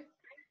 Victoria?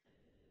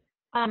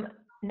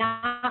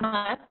 Not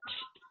much,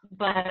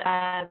 but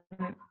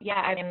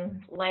yeah, I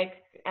mean, like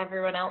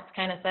everyone else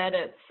kind of said,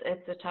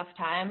 it's a tough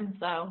time,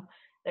 so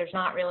there's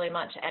not really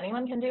much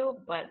anyone can do,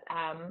 but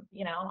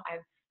you know,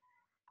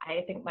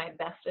 I think my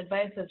best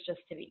advice is just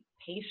to be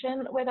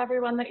patient with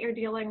everyone that you're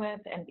dealing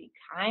with and be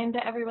kind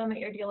to everyone that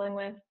you're dealing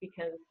with,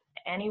 because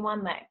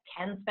anyone that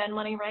can spend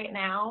money right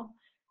now,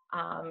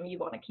 you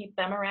want to keep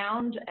them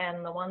around,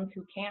 and the ones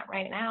who can't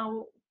right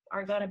now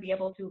are going to be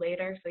able to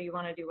later. So you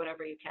want to do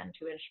whatever you can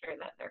to ensure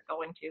that they're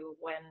going to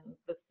when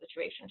the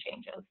situation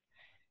changes.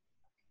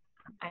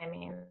 I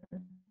mean,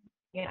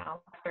 you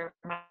know, after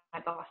my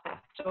boss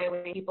passed away, we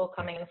had people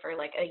coming in for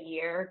like a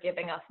year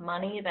giving us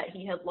money that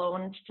he had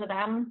loaned to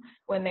them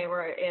when they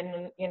were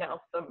in, you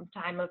know, some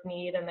time of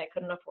need and they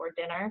couldn't afford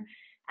dinner.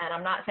 And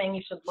I'm not saying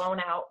you should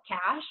loan out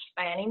cash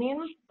by any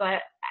means,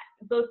 but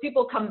those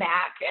people come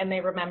back and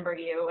they remember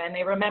you and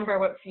they remember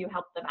what you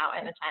helped them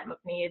out in a time of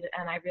need.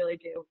 And I really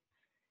do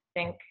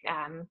think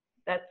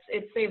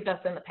it saved us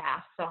in the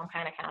past. So I'm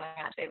kind of counting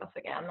on it to save us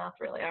again. That's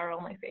really our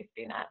only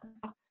safety net.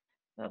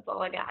 That's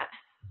all I got.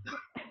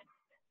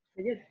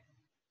 Good.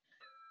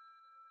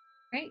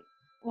 Great.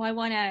 Well, I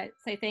want to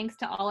say thanks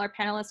to all our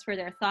panelists for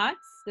their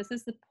thoughts. This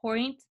is the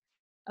point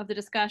of the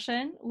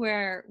discussion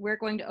where we're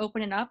going to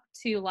open it up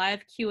to live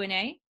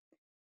Q&A.